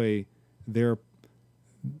enjoy their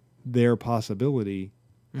possibility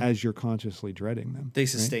as you're consciously dreading them. They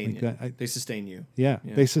sustain you. They sustain you. Yeah,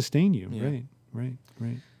 they sustain you. Right.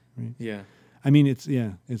 Yeah. I mean,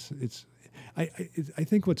 I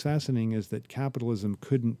think what's fascinating is that capitalism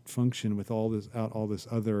couldn't function with all this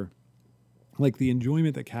other, like the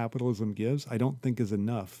enjoyment that capitalism gives, I don't think is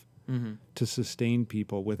enough to sustain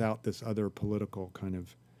people without this other political kind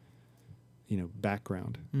of,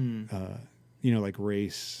 background, like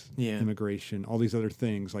race, immigration, all these other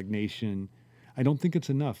things like nation. I don't think it's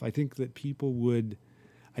enough. I think that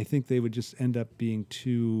they would just end up being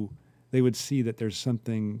they would see that there's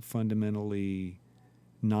something fundamentally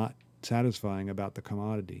not satisfying about the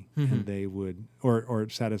commodity, and they would,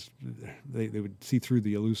 they would see through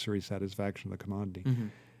the illusory satisfaction of the commodity,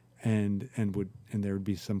 and there would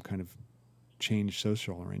be some kind of changed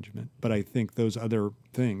social arrangement. But I think those other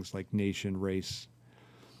things like nation, race,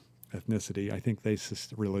 ethnicity, I think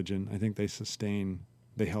religion, I think they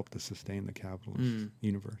help to sustain the capitalist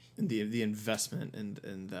universe. And the investment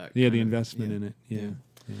and that. Yeah, the investment in it. Yeah.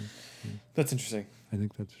 That's interesting. I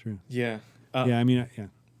think that's true. Yeah. I mean.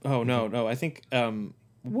 Oh no! I think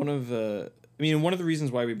one of the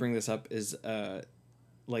reasons why we bring this up is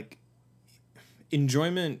like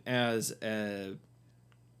enjoyment as a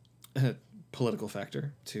political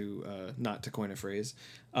factor, to not to coin a phrase,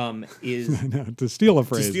 is no, to steal a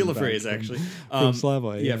phrase. Actually, from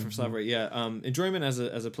Slavoj. From Slavoj. Yeah, enjoyment as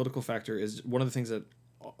a political factor is one of the things that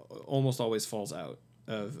almost always falls out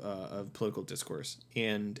of political discourse,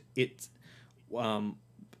 and it's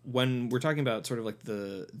when we're talking about sort of like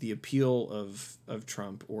the appeal of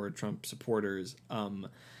Trump or Trump supporters,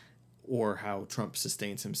 or how Trump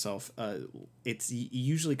sustains himself, it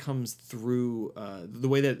usually comes through the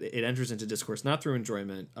way that it enters into discourse, not through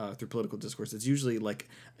enjoyment, through political discourse. It's usually like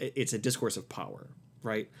it's a discourse of power,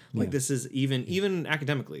 right? Like this is even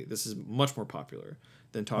academically, this is much more popular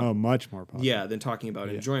than talking. Oh, much more popular. Yeah, than talking about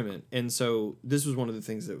enjoyment. And so this was one of the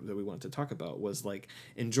things that we wanted to talk about, was like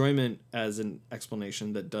enjoyment as an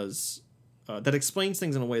explanation that does that explains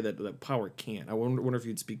things in a way that power can't. I wonder if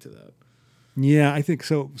you'd speak to that. Yeah, I think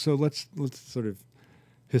so. So let's sort of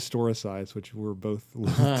historicize, which we're both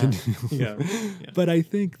loath to do. Yeah. But I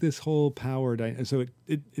think this whole power, so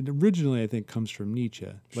it originally I think comes from Nietzsche.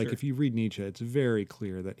 Like Sure. if you read Nietzsche, it's very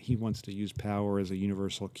clear that he wants to use power as a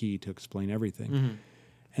universal key to explain everything.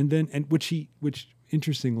 And which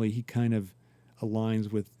interestingly he kind of aligns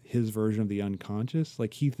with his version of the unconscious.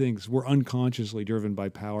 Like he thinks we're unconsciously driven by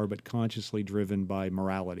power, but consciously driven by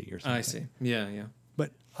morality or something. I see. Yeah.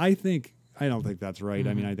 But I don't think that's right.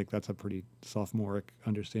 I mean, I think that's a pretty sophomoric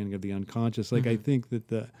understanding of the unconscious. Like I think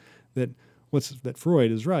that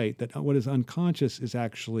Freud is right, that what is unconscious is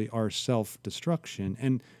actually our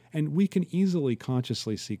self-destruction. And we can easily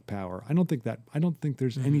consciously seek power. I don't think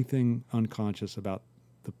there's anything unconscious about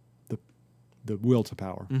the will to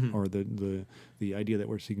power or the idea that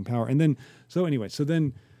we're seeking power. And then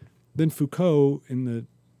then Foucault in the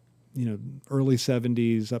early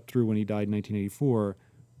 70s up through when he died in 1984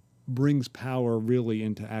 brings power really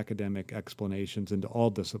into academic explanations, into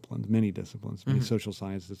all disciplines, many social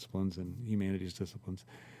science disciplines and humanities disciplines.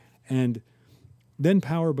 And then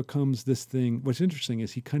power becomes this thing. What's interesting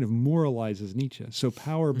is he kind of moralizes Nietzsche. So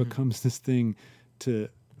power becomes this thing to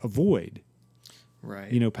avoid.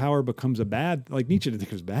 Right. Power becomes a bad, like Nietzsche didn't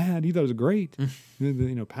think it was bad. He thought it was great.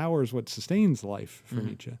 Power is what sustains life for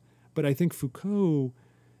Nietzsche. But I think Foucault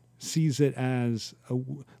sees it as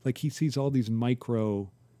he sees all these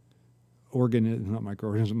micro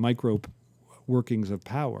workings of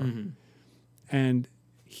power. And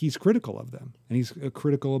he's critical of them. And he's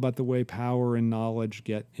critical about the way power and knowledge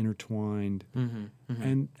get intertwined.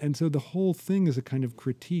 And so the whole thing is a kind of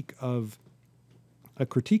critique of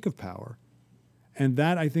power. And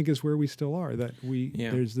that, I think, is where we still are, that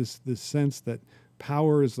there's this sense that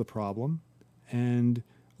power is the problem, and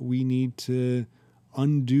we need to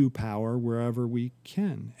undo power wherever we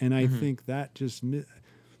can. And I think that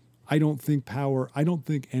I don't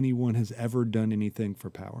think anyone has ever done anything for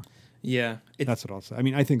power. Yeah. That's what I'll say. I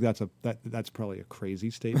mean, I think that's probably a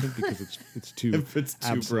crazy statement because it's too if it's too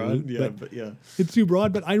absolute, broad. But yeah. It's too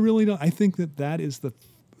broad, but I really don't. I think that is the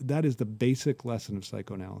basic lesson of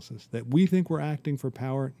psychoanalysis, that we think we're acting for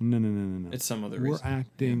power. No. It's some other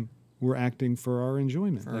reason. We're acting for our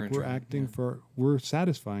enjoyment. We're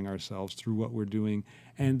satisfying ourselves through what we're doing.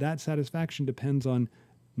 And that satisfaction depends on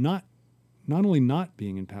not only not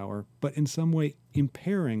being in power, but in some way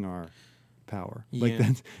impairing our power. Yeah. Like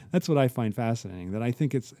that's what I find fascinating, that I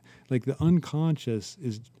think it's like the unconscious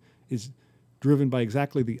is driven by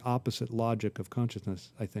exactly the opposite logic of consciousness,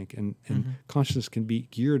 I think. And consciousness can be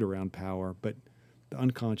geared around power, but the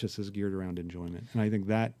unconscious is geared around enjoyment. And I think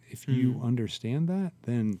that if you understand that,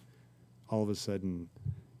 then all of a sudden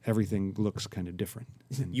everything looks kind of different.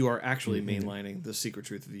 And you are actually mainlining the secret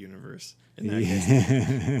truth of the universe in that case.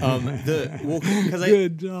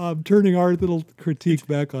 Good job turning our little critique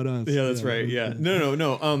back on us. Yeah, that's right. Yeah.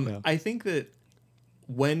 No. I think that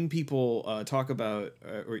when people talk about,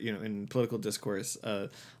 or in political discourse,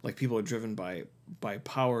 like people are driven by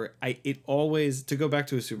power, it always, to go back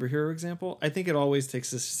to a superhero example, I think it always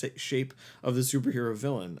takes the shape of the superhero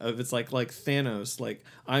villain. Of it's like Thanos, like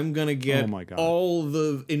I'm gonna get all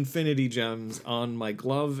the Infinity Gems on my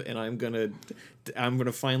glove, and I'm gonna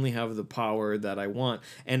finally have the power that I want.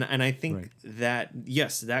 And I think that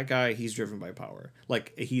yes, that guy, he's driven by power.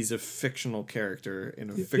 Like he's a fictional character in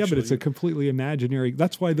a fictional. Yeah, but it's a completely imaginary.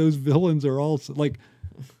 That's why those villains are all like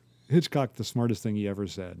Hitchcock. The smartest thing he ever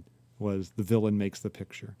said was the villain makes the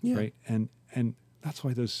picture, right? And that's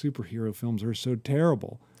why those superhero films are so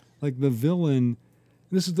terrible. Like the villain,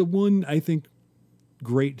 this is the one I think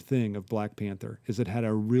great thing of Black Panther is it had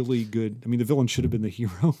a really good. I mean, the villain should have been the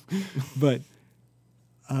hero, but.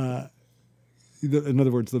 In other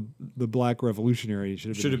words, the black revolutionary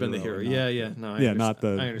should have been the hero. Yeah. No, I not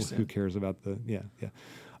the I understand. Who cares about the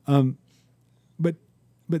but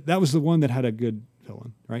that was the one that had a good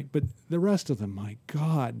villain, right? But the rest of them, my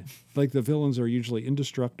God, like the villains are usually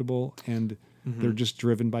indestructible and they're just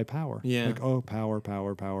driven by power. Yeah. Like, oh, power.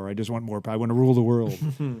 I just want more power. I want to rule the world.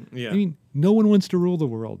 Yeah. I mean, no one wants to rule the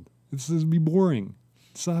world. This is be boring.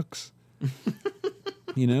 It sucks.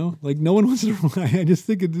 Like no one wants to. I just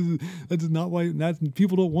think that's not why.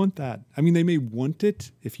 People don't want that. I mean, they may want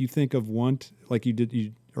it. If you think of want, like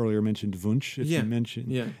you earlier mentioned Wunsch. If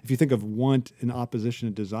you think of want in opposition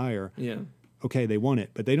to desire, okay, they want it,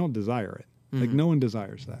 but they don't desire it. Like no one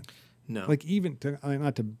desires that. No. Like even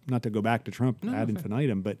not to go back to Trump ad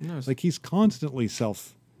infinitum, but like he's constantly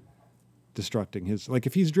self-destructing his. Like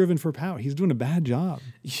if he's driven for power, he's doing a bad job.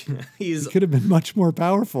 Yeah, he could have been much more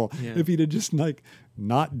powerful if he'd have just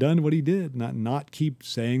not done what he did, not keep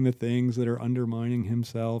saying the things that are undermining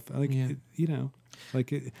himself. So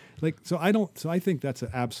I think that's an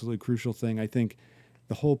absolutely crucial thing. I think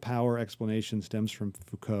the whole power explanation stems from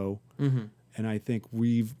Foucault, Mm-hmm. and I think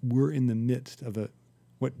we're in the midst of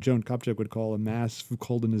what Joan Kopchak would call a mass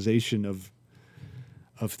Foucaultization of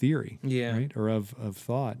theory, Yeah. right, or of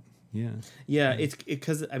thought. Yeah, Yeah, it's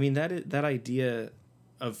because I mean that idea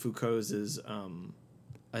of Foucault's is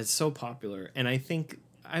so popular, and I think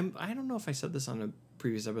I don't know if I said this on a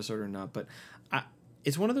previous episode or not, but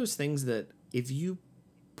it's one of those things that if you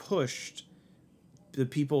pushed the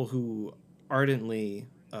people who ardently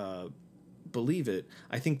believe it,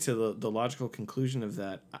 I think to the logical conclusion of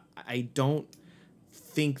that, I don't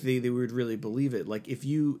think they would really believe it. Like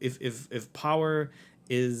if power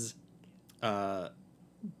is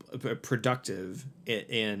productive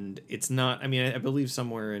and it's not, I mean, I believe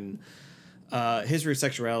somewhere in History of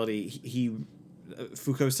Sexuality he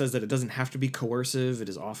Foucault says that it doesn't have to be coercive. It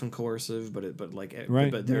is often coercive, but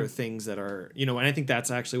there are things that are, and I think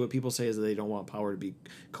that's actually what people say is that they don't want power to be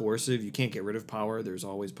coercive. You can't get rid of power. There's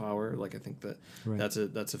always power. Like I think that that's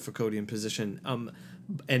a Foucauldian position.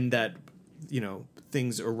 And that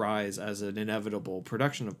things arise as an inevitable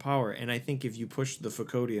production of power. And I think if you push the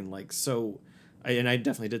Foucauldian and I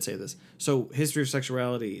definitely did say this. So History of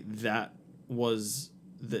Sexuality, that was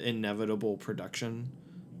the inevitable production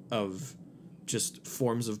of just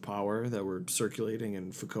forms of power that were circulating,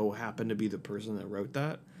 and Foucault happened to be the person that wrote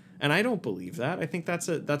that. And I don't believe that. I think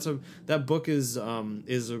that book is a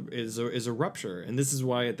rupture, and this is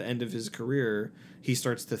why at the end of his career he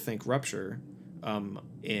starts to think rupture, to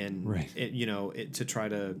try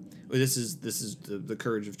to. This is the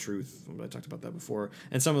courage of truth. I talked about that before,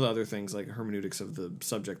 and some of the other things like hermeneutics of the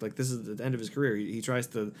subject. Like this is the end of his career. He tries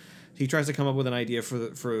to come up with an idea for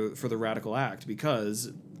the radical act,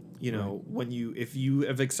 because if you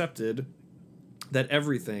have accepted that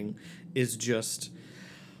everything is just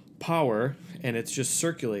power and it's just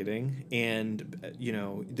circulating, and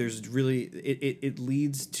there's really it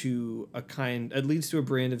leads to a brand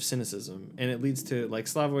of cynicism, and it leads to, like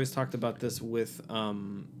Slavoj talked about this with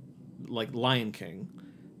like Lion King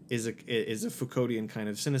is a Foucauldian kind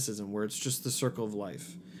of cynicism where it's just the circle of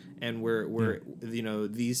life, and where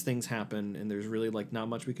these things happen, and there's really like not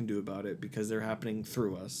much we can do about it because they're happening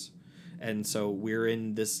through us, and so we're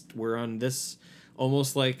on this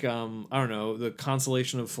almost like I don't know, the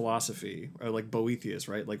constellation of philosophy, or like Boethius,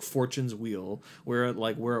 right? Like Fortune's wheel, where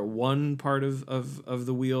like we're at one part of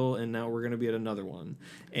the wheel, and now we're going to be at another one.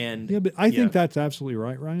 And but I think that's absolutely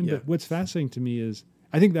right, Ryan. Yeah. But what's fascinating to me is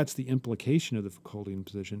I think that's the implication of the Foucauldian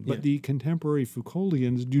position. But the contemporary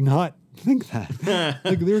Foucauldians do not think that.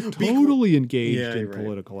 Like they're totally engaged in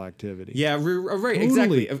political activity. Yeah, right.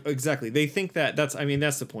 Totally. Exactly. They think that's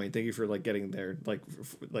the point. Thank you for like getting there, like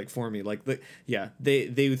for me. Like they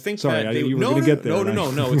think. Sorry, that you were going to get there.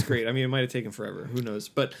 No, it's great. I mean, it might have taken forever. Who knows?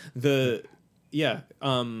 But that's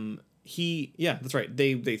right.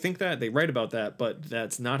 They think that, they write about that, but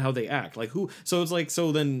that's not how they act. Like who? So it's like,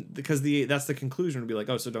 so then because that's the conclusion would be like,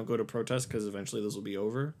 oh, so don't go to protest because eventually this will be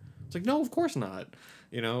over. It's like, no, of course not.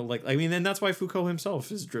 And that's why Foucault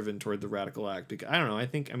himself is driven toward the radical act. Because I don't know.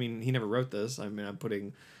 He never wrote this. I mean, I'm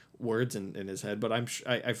putting words in his head, but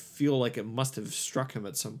I feel like it must have struck him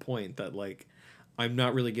at some point that like I'm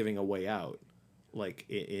not really giving a way out, like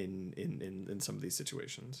in some of these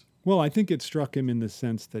situations. Well, I think it struck him in the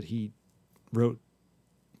sense that he wrote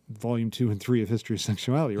volume 2 and 3 of History of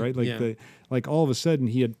Sexuality, right? Like all of a sudden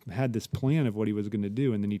he had this plan of what he was going to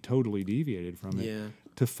do, and then he totally deviated from it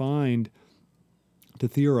to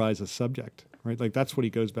theorize a subject, right? Like that's what he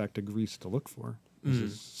goes back to Greece to look for.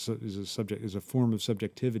 Is a form of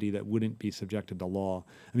subjectivity that wouldn't be subjected to law.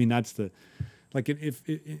 I mean, that's the like I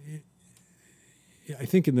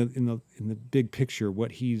think in the big picture,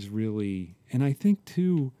 what he's really, and I think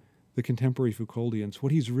too, the contemporary Foucauldians,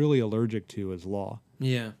 what he's really allergic to is law.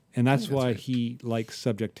 Yeah. And that's why right. He likes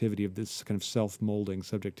subjectivity of this kind of self-molding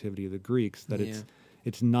subjectivity of the Greeks, that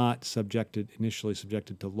it's not initially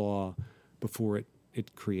subjected to law before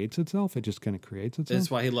it creates itself. It just kind of creates itself. That's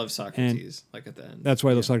why he loves Socrates, like at the end. That's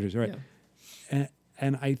why he loves Socrates, right. Yeah.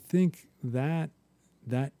 And I think that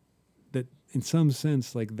in some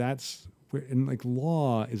sense, like that's where, and like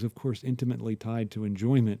law is of course intimately tied to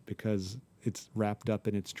enjoyment because it's wrapped up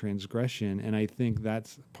in its transgression. And I think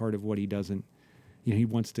that's part of what he doesn't, he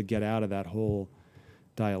wants to get out of that whole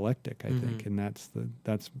dialectic, I think. And that's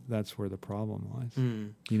where the problem lies.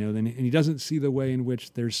 And he doesn't see the way in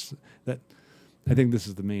which there's that. I think this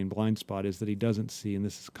is the main blind spot, is that he doesn't see, and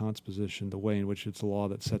this is Kant's position, the way in which it's law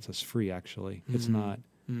that sets us free, actually. It's not,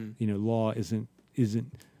 law isn't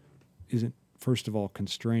first of all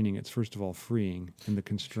constraining. It's first of all freeing, and the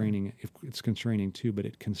constraining, if it's constraining too, but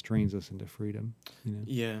it constrains us into freedom. You know?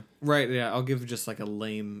 Yeah. Right. Yeah. I'll give just like a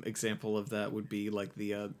lame example of that would be like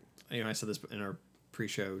the, I said this in our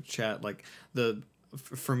pre-show chat, like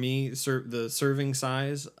for me, the serving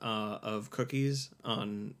size of cookies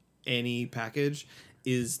on any package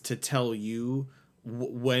is to tell you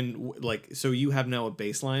so you have now a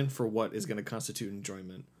baseline for what is going to constitute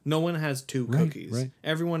enjoyment. No one has two cookies. Right.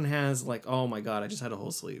 Everyone has like, oh my God, I just had a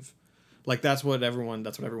whole sleeve. Like that's what everyone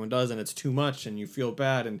does, and it's too much, and you feel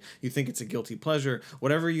bad, and you think it's a guilty pleasure.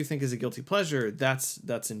 Whatever you think is a guilty pleasure, that's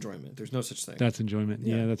enjoyment. There's no such thing. That's enjoyment.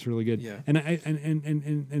 Yeah, that's really good. Yeah. And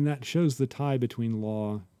and that shows the tie between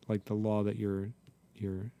law, like the law that you're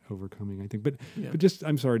overcoming, I think. But just,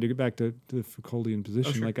 I'm sorry to get back to the Foucauldian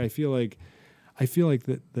position. Sure. Like I feel like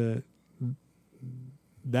that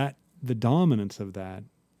the dominance of that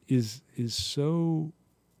is so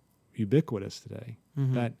ubiquitous today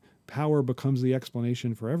that power becomes the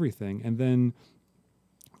explanation for everything, and then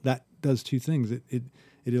that does two things. It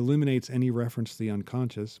eliminates any reference to the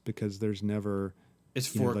unconscious, because there's never, it's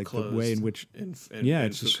foreclosed, like the way in which it's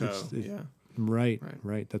Foucault. Right.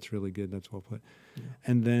 That's really good. That's well put. Yeah.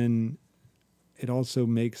 And then it also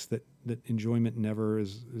makes that enjoyment never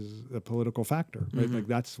is a political factor, right? Like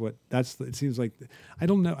it seems like, I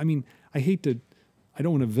don't know. I mean, I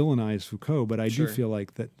don't want to villainize Foucault, but I do feel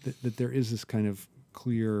like that there is this kind of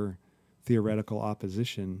clear theoretical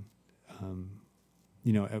opposition,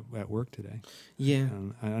 at work today. Yeah.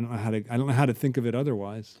 I don't know how to think of it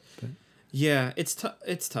otherwise. But. Yeah, it's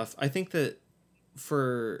tough. I think that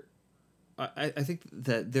I think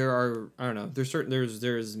that there are, I don't know,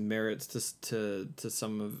 there's merits to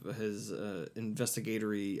some of his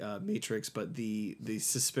investigatory matrix, but the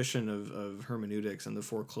suspicion of hermeneutics and the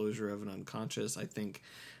foreclosure of an unconscious, I think,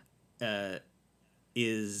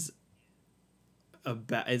 is a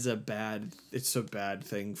bad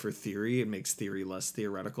thing for theory. It makes theory less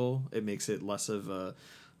theoretical. It makes it less of a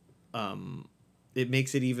it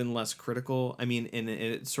makes it even less critical. I mean, and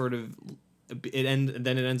it sort of then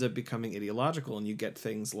it ends up becoming ideological, and you get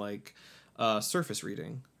things like surface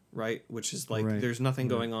reading, right? Which is like there's nothing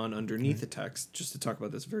going on underneath the text. Just to talk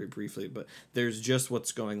about this very briefly, but there's just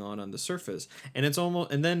what's going on the surface, and it's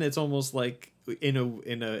almost like in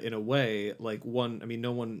a way like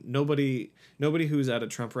nobody who's at a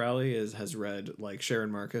Trump rally has read like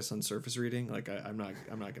Sharon Marcus on surface reading. Like I'm not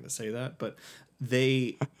going to say that, but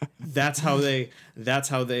that's how they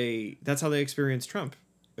experience Trump.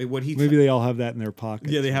 Maybe they all have that in their pocket.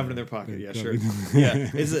 Yeah, they have it in their pocket. Yeah, sure. Yeah,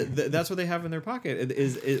 that's what they have in their pocket.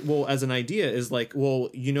 Well, as an idea is like, well,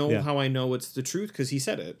 how I know it's the truth, because he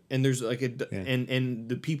said it, and there's like and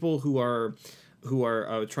the people who are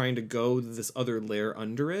trying to go this other layer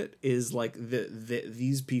under it is like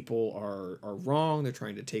these people are wrong. They're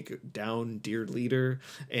trying to take down dear leader,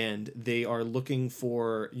 and they are looking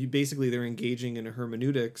for you. Basically, they're engaging in a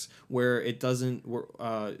hermeneutics where it doesn't.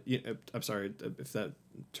 I'm sorry if that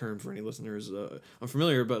term for any listeners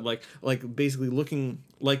unfamiliar, but like basically looking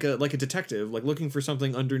like a detective, like looking for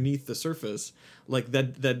something underneath the surface, like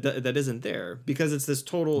that isn't there, because it's this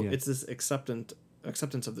total it's this acceptance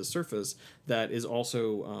of the surface that is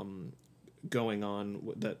also going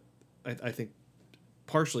on, that I think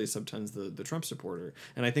partially subtends the Trump supporter.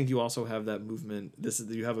 And I think you also have that movement.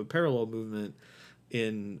 You have a parallel movement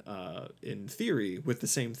in theory with the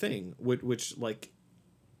same thing, which like,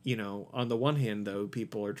 on the one hand though,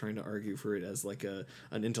 people are trying to argue for it as like an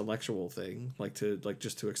intellectual thing,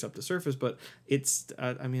 just to accept the surface, but it's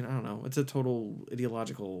I don't know, it's a total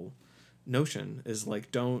ideological notion, is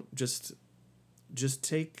like, don't just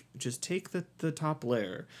take the top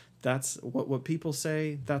layer. That's what people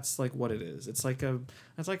say. That's like what it is. It's like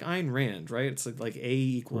Ayn Rand, right? It's like A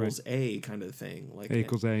equals A kind of thing. Like A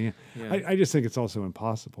equals A. Yeah. Yeah. I just think it's also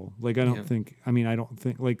impossible. Like I don't think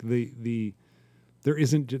like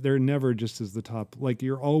they're never just as the top. Like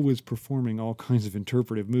you're always performing all kinds of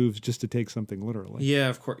interpretive moves just to take something literally. Yeah,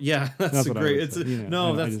 of course. Yeah, that's a great.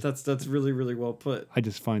 That's really, really well put. I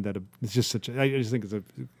just find that it's just I just think it's a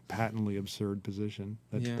patently absurd position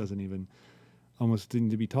that doesn't even almost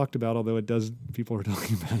need to be talked about. Although it does, people are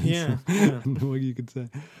talking about it. Yeah, so I don't know what you could say.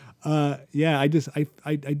 I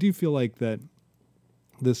do feel like that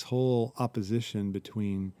this whole opposition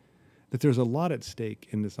between. That there's a lot at stake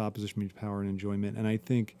in this opposition between power and enjoyment. And I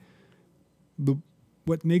think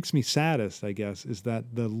what makes me saddest, I guess, is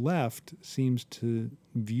that the left seems to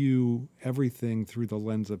view everything through the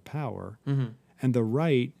lens of power, and the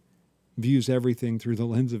right views everything through the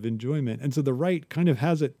lens of enjoyment. And so the right kind of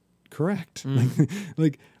has it correct.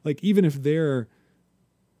 Like even if they're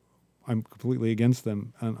I'm completely against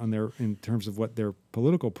them on their in terms of what their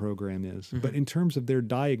political program is, but in terms of their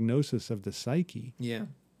diagnosis of the psyche, Yeah.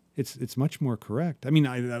 it's much more correct. I mean,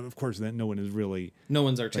 of course, that no one is really No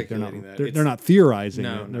one's like articulating that. they're not theorizing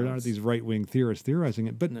No, it. no, They're not it's- these right wing theorists theorizing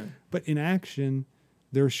it, but No. but in action,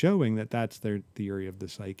 they're showing that that's their theory of the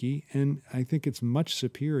psyche, and I think it's much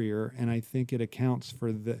superior, and I think it accounts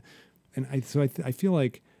for the, and I feel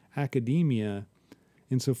like academia,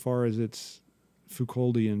 insofar as it's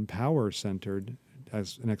Foucauldian power centered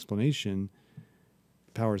as an explanation,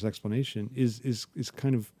 power's explanation is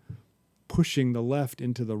kind of pushing the left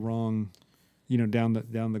into the wrong, down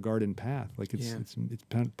the garden path. Like it's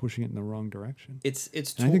pushing it in the wrong direction. It's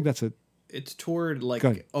And I think that's it's toward like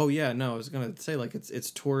Go ahead. oh yeah no I was gonna say like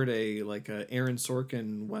it's toward a Aaron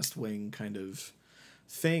Sorkin West Wing kind of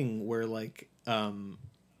thing where like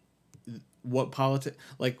what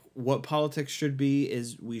politics should be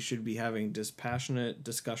is we should be having dispassionate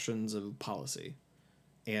discussions of policy,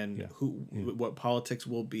 and what politics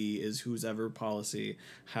will be is whose ever policy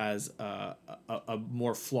has a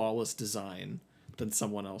more flawless design than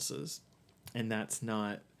someone else's, and that's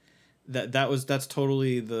not. That's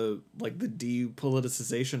totally the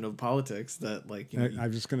depoliticization of politics that I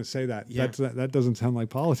was just going to say that. Yeah. That doesn't sound like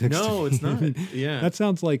politics. to No, me. it's not. I mean, Yeah. That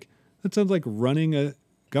sounds like running a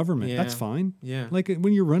government. Yeah. That's fine. Yeah. Like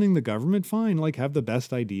when you're running the government, fine. Like have the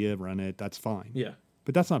best idea, run it. That's fine. Yeah.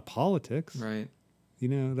 But that's not politics. Right.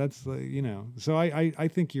 That's So I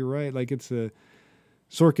think you're right. Like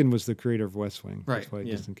Sorkin was the creator of West Wing. Right. That's why,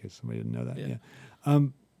 Yeah. just in case somebody didn't know that. Yeah. Yeah.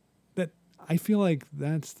 That I feel like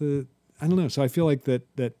I don't know. So I feel like that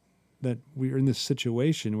we're in this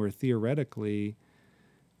situation where theoretically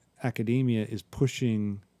academia is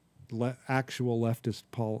pushing actual leftist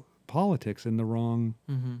politics in the wrong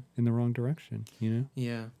direction.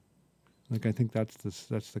 Yeah. Like I think that's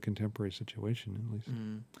the contemporary situation at least.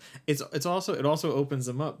 It also opens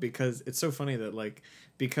them up because it's so funny that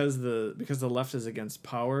because the left is against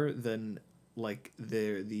power, then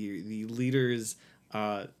the leaders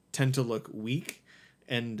tend to look weak,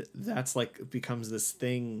 and that's becomes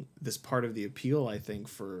this part of the appeal, I think.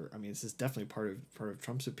 This is definitely part of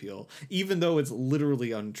Trump's appeal, even though it's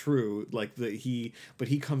literally untrue. But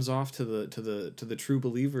he comes off to the true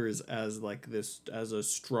believers as as a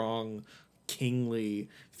strong kingly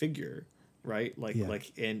figure, right?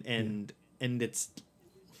 And it's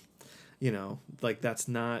that's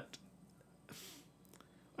not.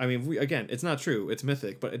 It's not true. It's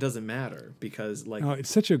mythic, but it doesn't matter because it's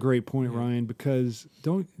such a great point, Ryan, because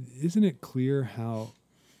isn't it clear how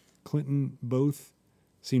Clinton both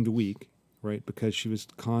seemed weak, right? Because she was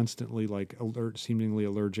constantly seemingly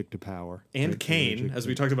allergic to power. And right? Kane, as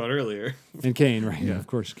we talked about earlier. And Kane, right? Yeah. Of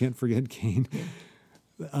course, can't forget Kane.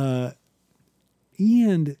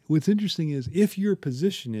 And what's interesting is if your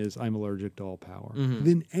position is I'm allergic to all power,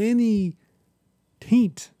 then any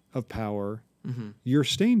taint of power you're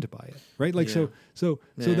stained by it, right? So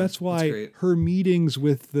that's why her meetings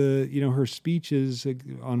with her speeches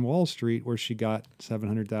on Wall Street, where she got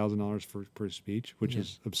 $700,000 per speech, which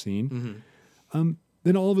is obscene.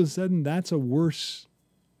 Then all of a sudden, that's a worse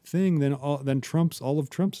thing than all of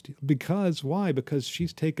Trump's. Because why? Because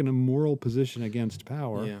she's taken a moral position against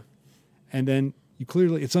power, and then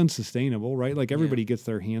it's unsustainable, right? Like everybody gets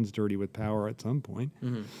their hands dirty with power at some point.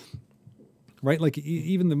 Right, like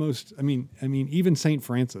even the most. Even Saint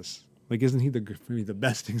Francis. Like, isn't he maybe the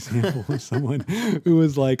best example of someone who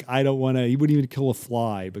was like, I don't want to. He wouldn't even kill a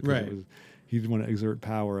fly because he didn't want to exert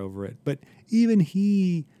power over it. But even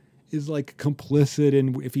he is complicit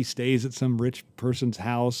in if he stays at some rich person's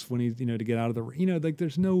house when he's to get out of the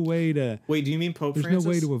there's no way to. Wait, do you mean Pope Francis? There's no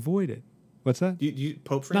way to avoid it. What's that?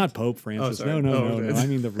 Pope Francis? Not Pope Francis. Oh, No. I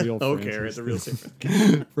mean the real Francis. Okay, right, the real Saint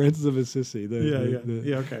Francis. Francis of Assisi.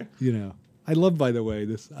 Okay. I love, by the way,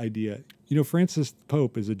 this idea. Francis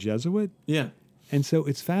Pope is a Jesuit. Yeah. And so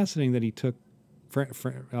it's fascinating that he took,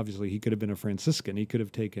 obviously he could have been a Franciscan. He could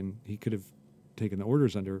have taken the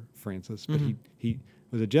orders under Francis, but he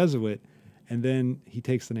was a Jesuit, and then he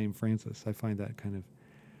takes the name Francis. I find that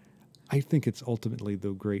I think it's ultimately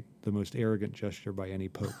the most arrogant gesture by any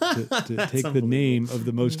pope to take the name of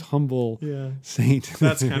the most humble saint.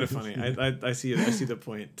 That's kind of funny. I see it. I see the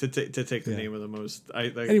point to take the name of the most.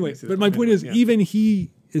 Anyway, but my point is, even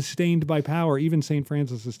he is stained by power. Even Saint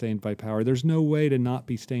Francis is stained by power. There's no way to not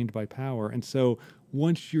be stained by power. And so,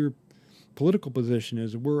 once your political position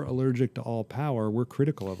is we're allergic to all power, we're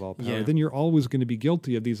critical of all power, then you're always going to be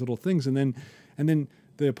guilty of these little things, and then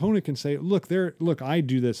the opponent can say, look, I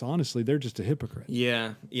do this honestly. They're just a hypocrite. Yeah,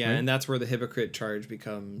 right? And that's where the hypocrite charge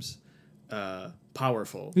becomes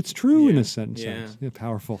powerful. It's true in a sense. Yeah,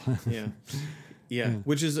 powerful. Yeah. Yeah, Yeah.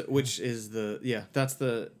 which is the that's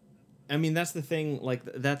the, I mean that's the thing, like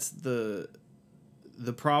that's the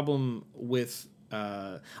problem with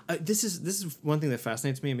this is one thing that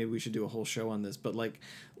fascinates me, and maybe we should do a whole show on this, but like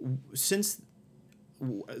since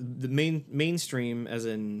the mainstream, as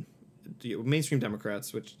in mainstream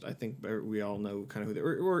Democrats, which I think we all know kind of who they,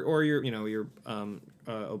 or your your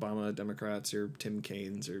Obama Democrats, your Tim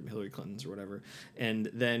Kaines or Hillary Clintons or whatever, and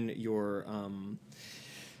then your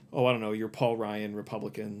I don't know, your Paul Ryan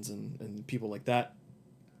Republicans and people like that.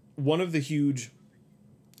 One of the huge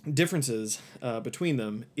differences between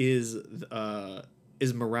them is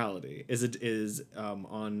morality. Is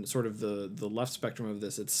on sort of the left spectrum of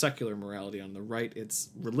this, it's secular morality. On the right, it's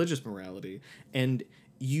religious morality, and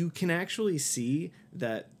you can actually see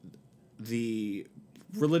that the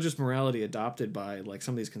religious morality adopted by like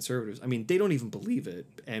some of these conservatives, I mean, they don't even believe it.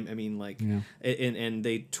 And I mean, like, and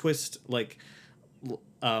they twist like.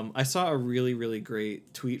 I saw a really, really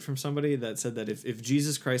great tweet from somebody that said that if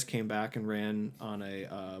Jesus Christ came back and ran on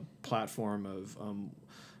a platform of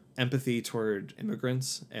empathy toward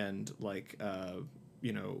immigrants and like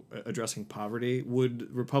addressing poverty,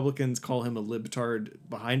 would Republicans call him a libtard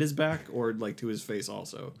behind his back or like to his face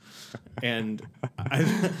also? And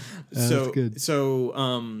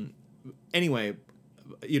anyway,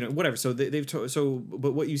 whatever. So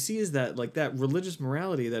but what you see is that like that religious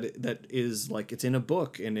morality that is like, it's in a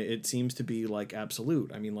book and it seems to be like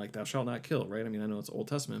absolute. I mean, like thou shalt not kill, right? I mean, I know it's Old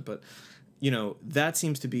Testament, but that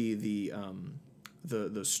seems to be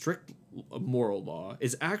the strict moral law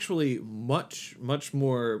is actually much, much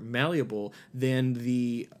more malleable than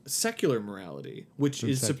the secular morality, which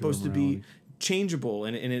is supposed to be changeable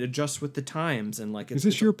and it adjusts with the times. And like, is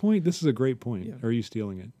this your point? This is a great point. Yeah. Or are you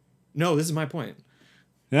stealing it? No, this is my point.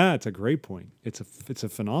 Yeah, it's a great point. It's a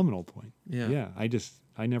phenomenal point. Yeah. Yeah.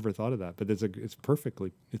 I never thought of that, but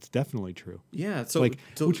it's definitely true. Yeah. So, like,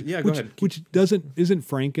 go ahead. Isn't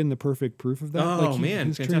Franken the perfect proof of that? Oh, like man,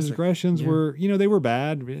 his fantastic. transgressions were, they were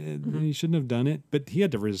bad. He shouldn't have done it, but he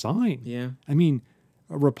had to resign. Yeah. I mean,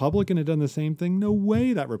 a Republican had done the same thing. No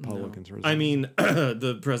way that Republicans resigned. I mean,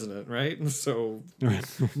 the president, right? So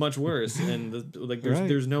much worse. And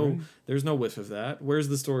there's no whiff of that. Where's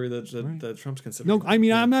the story that Trump's considering? No, I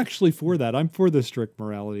mean, I'm actually for that. I'm for the strict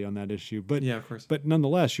morality on that issue. But yeah, of course. But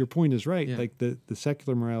nonetheless, your point is right. Yeah. Like the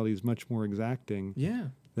secular morality is much more exacting. Yeah.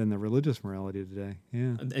 Than the religious morality today.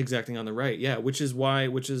 Yeah. Exacting on the right. Yeah. Which is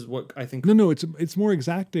what I think. No, it's more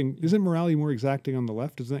exacting. Isn't morality more exacting on the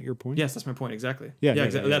left? Isn't that your point? Yes, that's my point. Exactly. Yeah.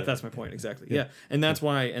 Exactly. That's my point. Exactly. Yeah. And that's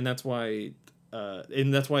why it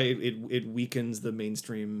weakens the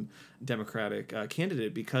mainstream Democratic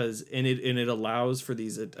candidate, because it allows for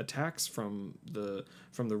these attacks from the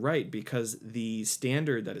right, because the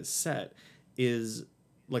standard that is set is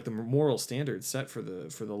like the moral standard set for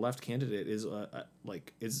the left candidate is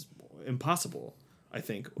impossible, I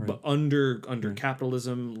think. Right. But under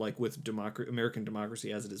capitalism, like with American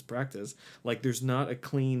democracy as it is practiced, like there's not a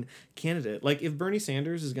clean candidate. Like if Bernie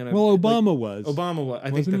Sanders is gonna, Obama was.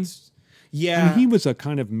 I think that's. Yeah, I mean, he was a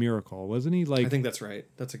kind of miracle, wasn't he? Like, I think that's right.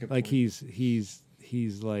 That's a good like point. he's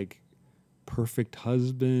like perfect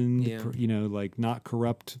husband. Yeah. Like not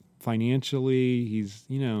corrupt financially. He's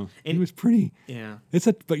he was pretty. Yeah.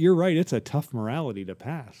 But you're right. It's a tough morality to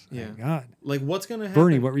pass. Yeah. My God. Like what's gonna happen?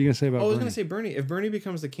 Bernie, what were you gonna say about? I was Bernie? gonna say Bernie. If Bernie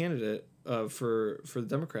becomes the candidate for the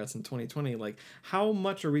Democrats in 2020, like how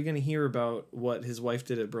much are we gonna hear about what his wife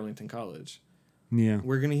did at Burlington College? Yeah.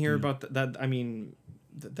 We're gonna hear about that. I mean.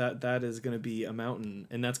 That is going to be a mountain,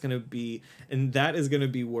 and that is going to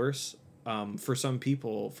be worse for some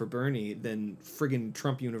people, for Bernie, than friggin'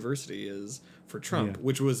 Trump University is for Trump,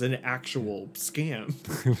 which was an actual scam.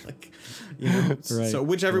 Like, right, so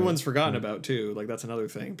which everyone's forgotten about too. Like that's another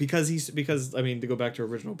thing, because I mean, to go back to our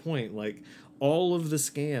original point, like all of the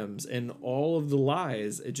scams and all of the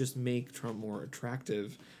lies, it just make Trump more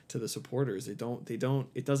attractive to the supporters. It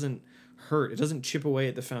doesn't hurt. It doesn't chip away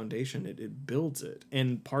at the foundation. It builds it.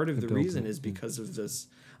 And part of the reason is because of this.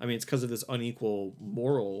 I mean, it's because of this unequal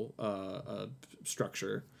moral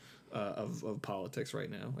structure of politics right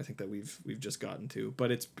now. I think that we've just gotten to.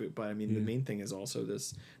 But I mean, the main thing is also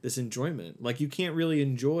this enjoyment. Like you can't really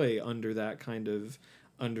enjoy under that kind of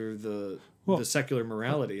the secular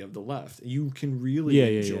morality of the left. You can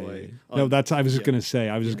really enjoy. No, that's I was just going to say.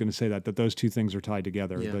 I was just going to say that those two things are tied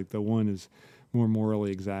together. Yeah. Like the one is more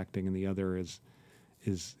morally exacting, and the other is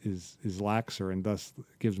laxer, and thus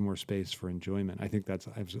gives more space for enjoyment. I think that's.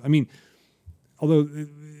 I mean, although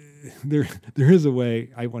there is a way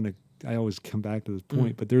I always come back to this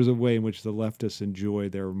point, but there's a way in which the leftists enjoy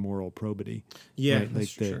their moral probity. Yeah, right? that's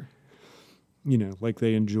sure. Like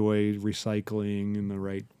they enjoy recycling and the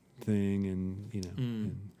right thing, and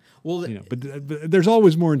Well, but there's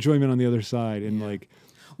always more enjoyment on the other side, and like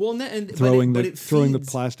well, and throwing but it the feeds-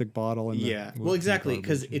 plastic bottle. In well, exactly,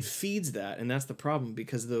 because it feeds that, and that's the problem.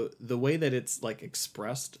 Because the way that it's like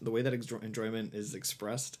expressed, the way that enjoyment is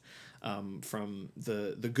expressed, from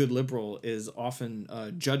the good liberal is often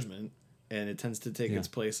judgment, and it tends to take its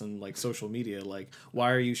place on like social media. Like,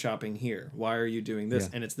 why are you shopping here? Why are you doing this?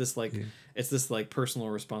 Yeah. And it's this like personal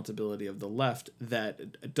responsibility of the left that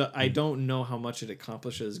I don't know how much it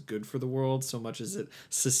accomplishes good for the world so much as it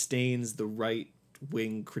sustains the right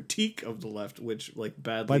wing critique of the left, which like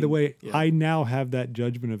badly. By the way, I now have that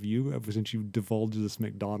judgment of you ever since you divulged this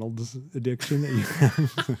McDonald's addiction that you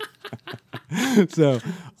have. So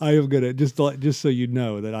I am gonna just so you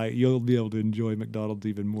know that you'll be able to enjoy McDonald's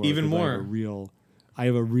even more. I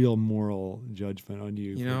have a real moral judgment on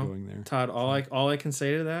you for going there. Todd, all I can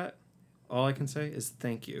say to that, all I can say is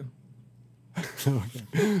thank you.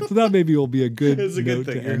 Okay. So that maybe will be a good. It's a good note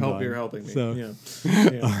thing. to end on. You're helping me. So, yeah.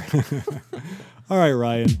 All right,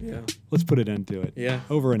 Ryan. Yeah. Let's put an end to it. Yeah.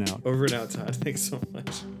 Over and out. Over and out, Todd. Thanks so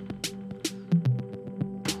much.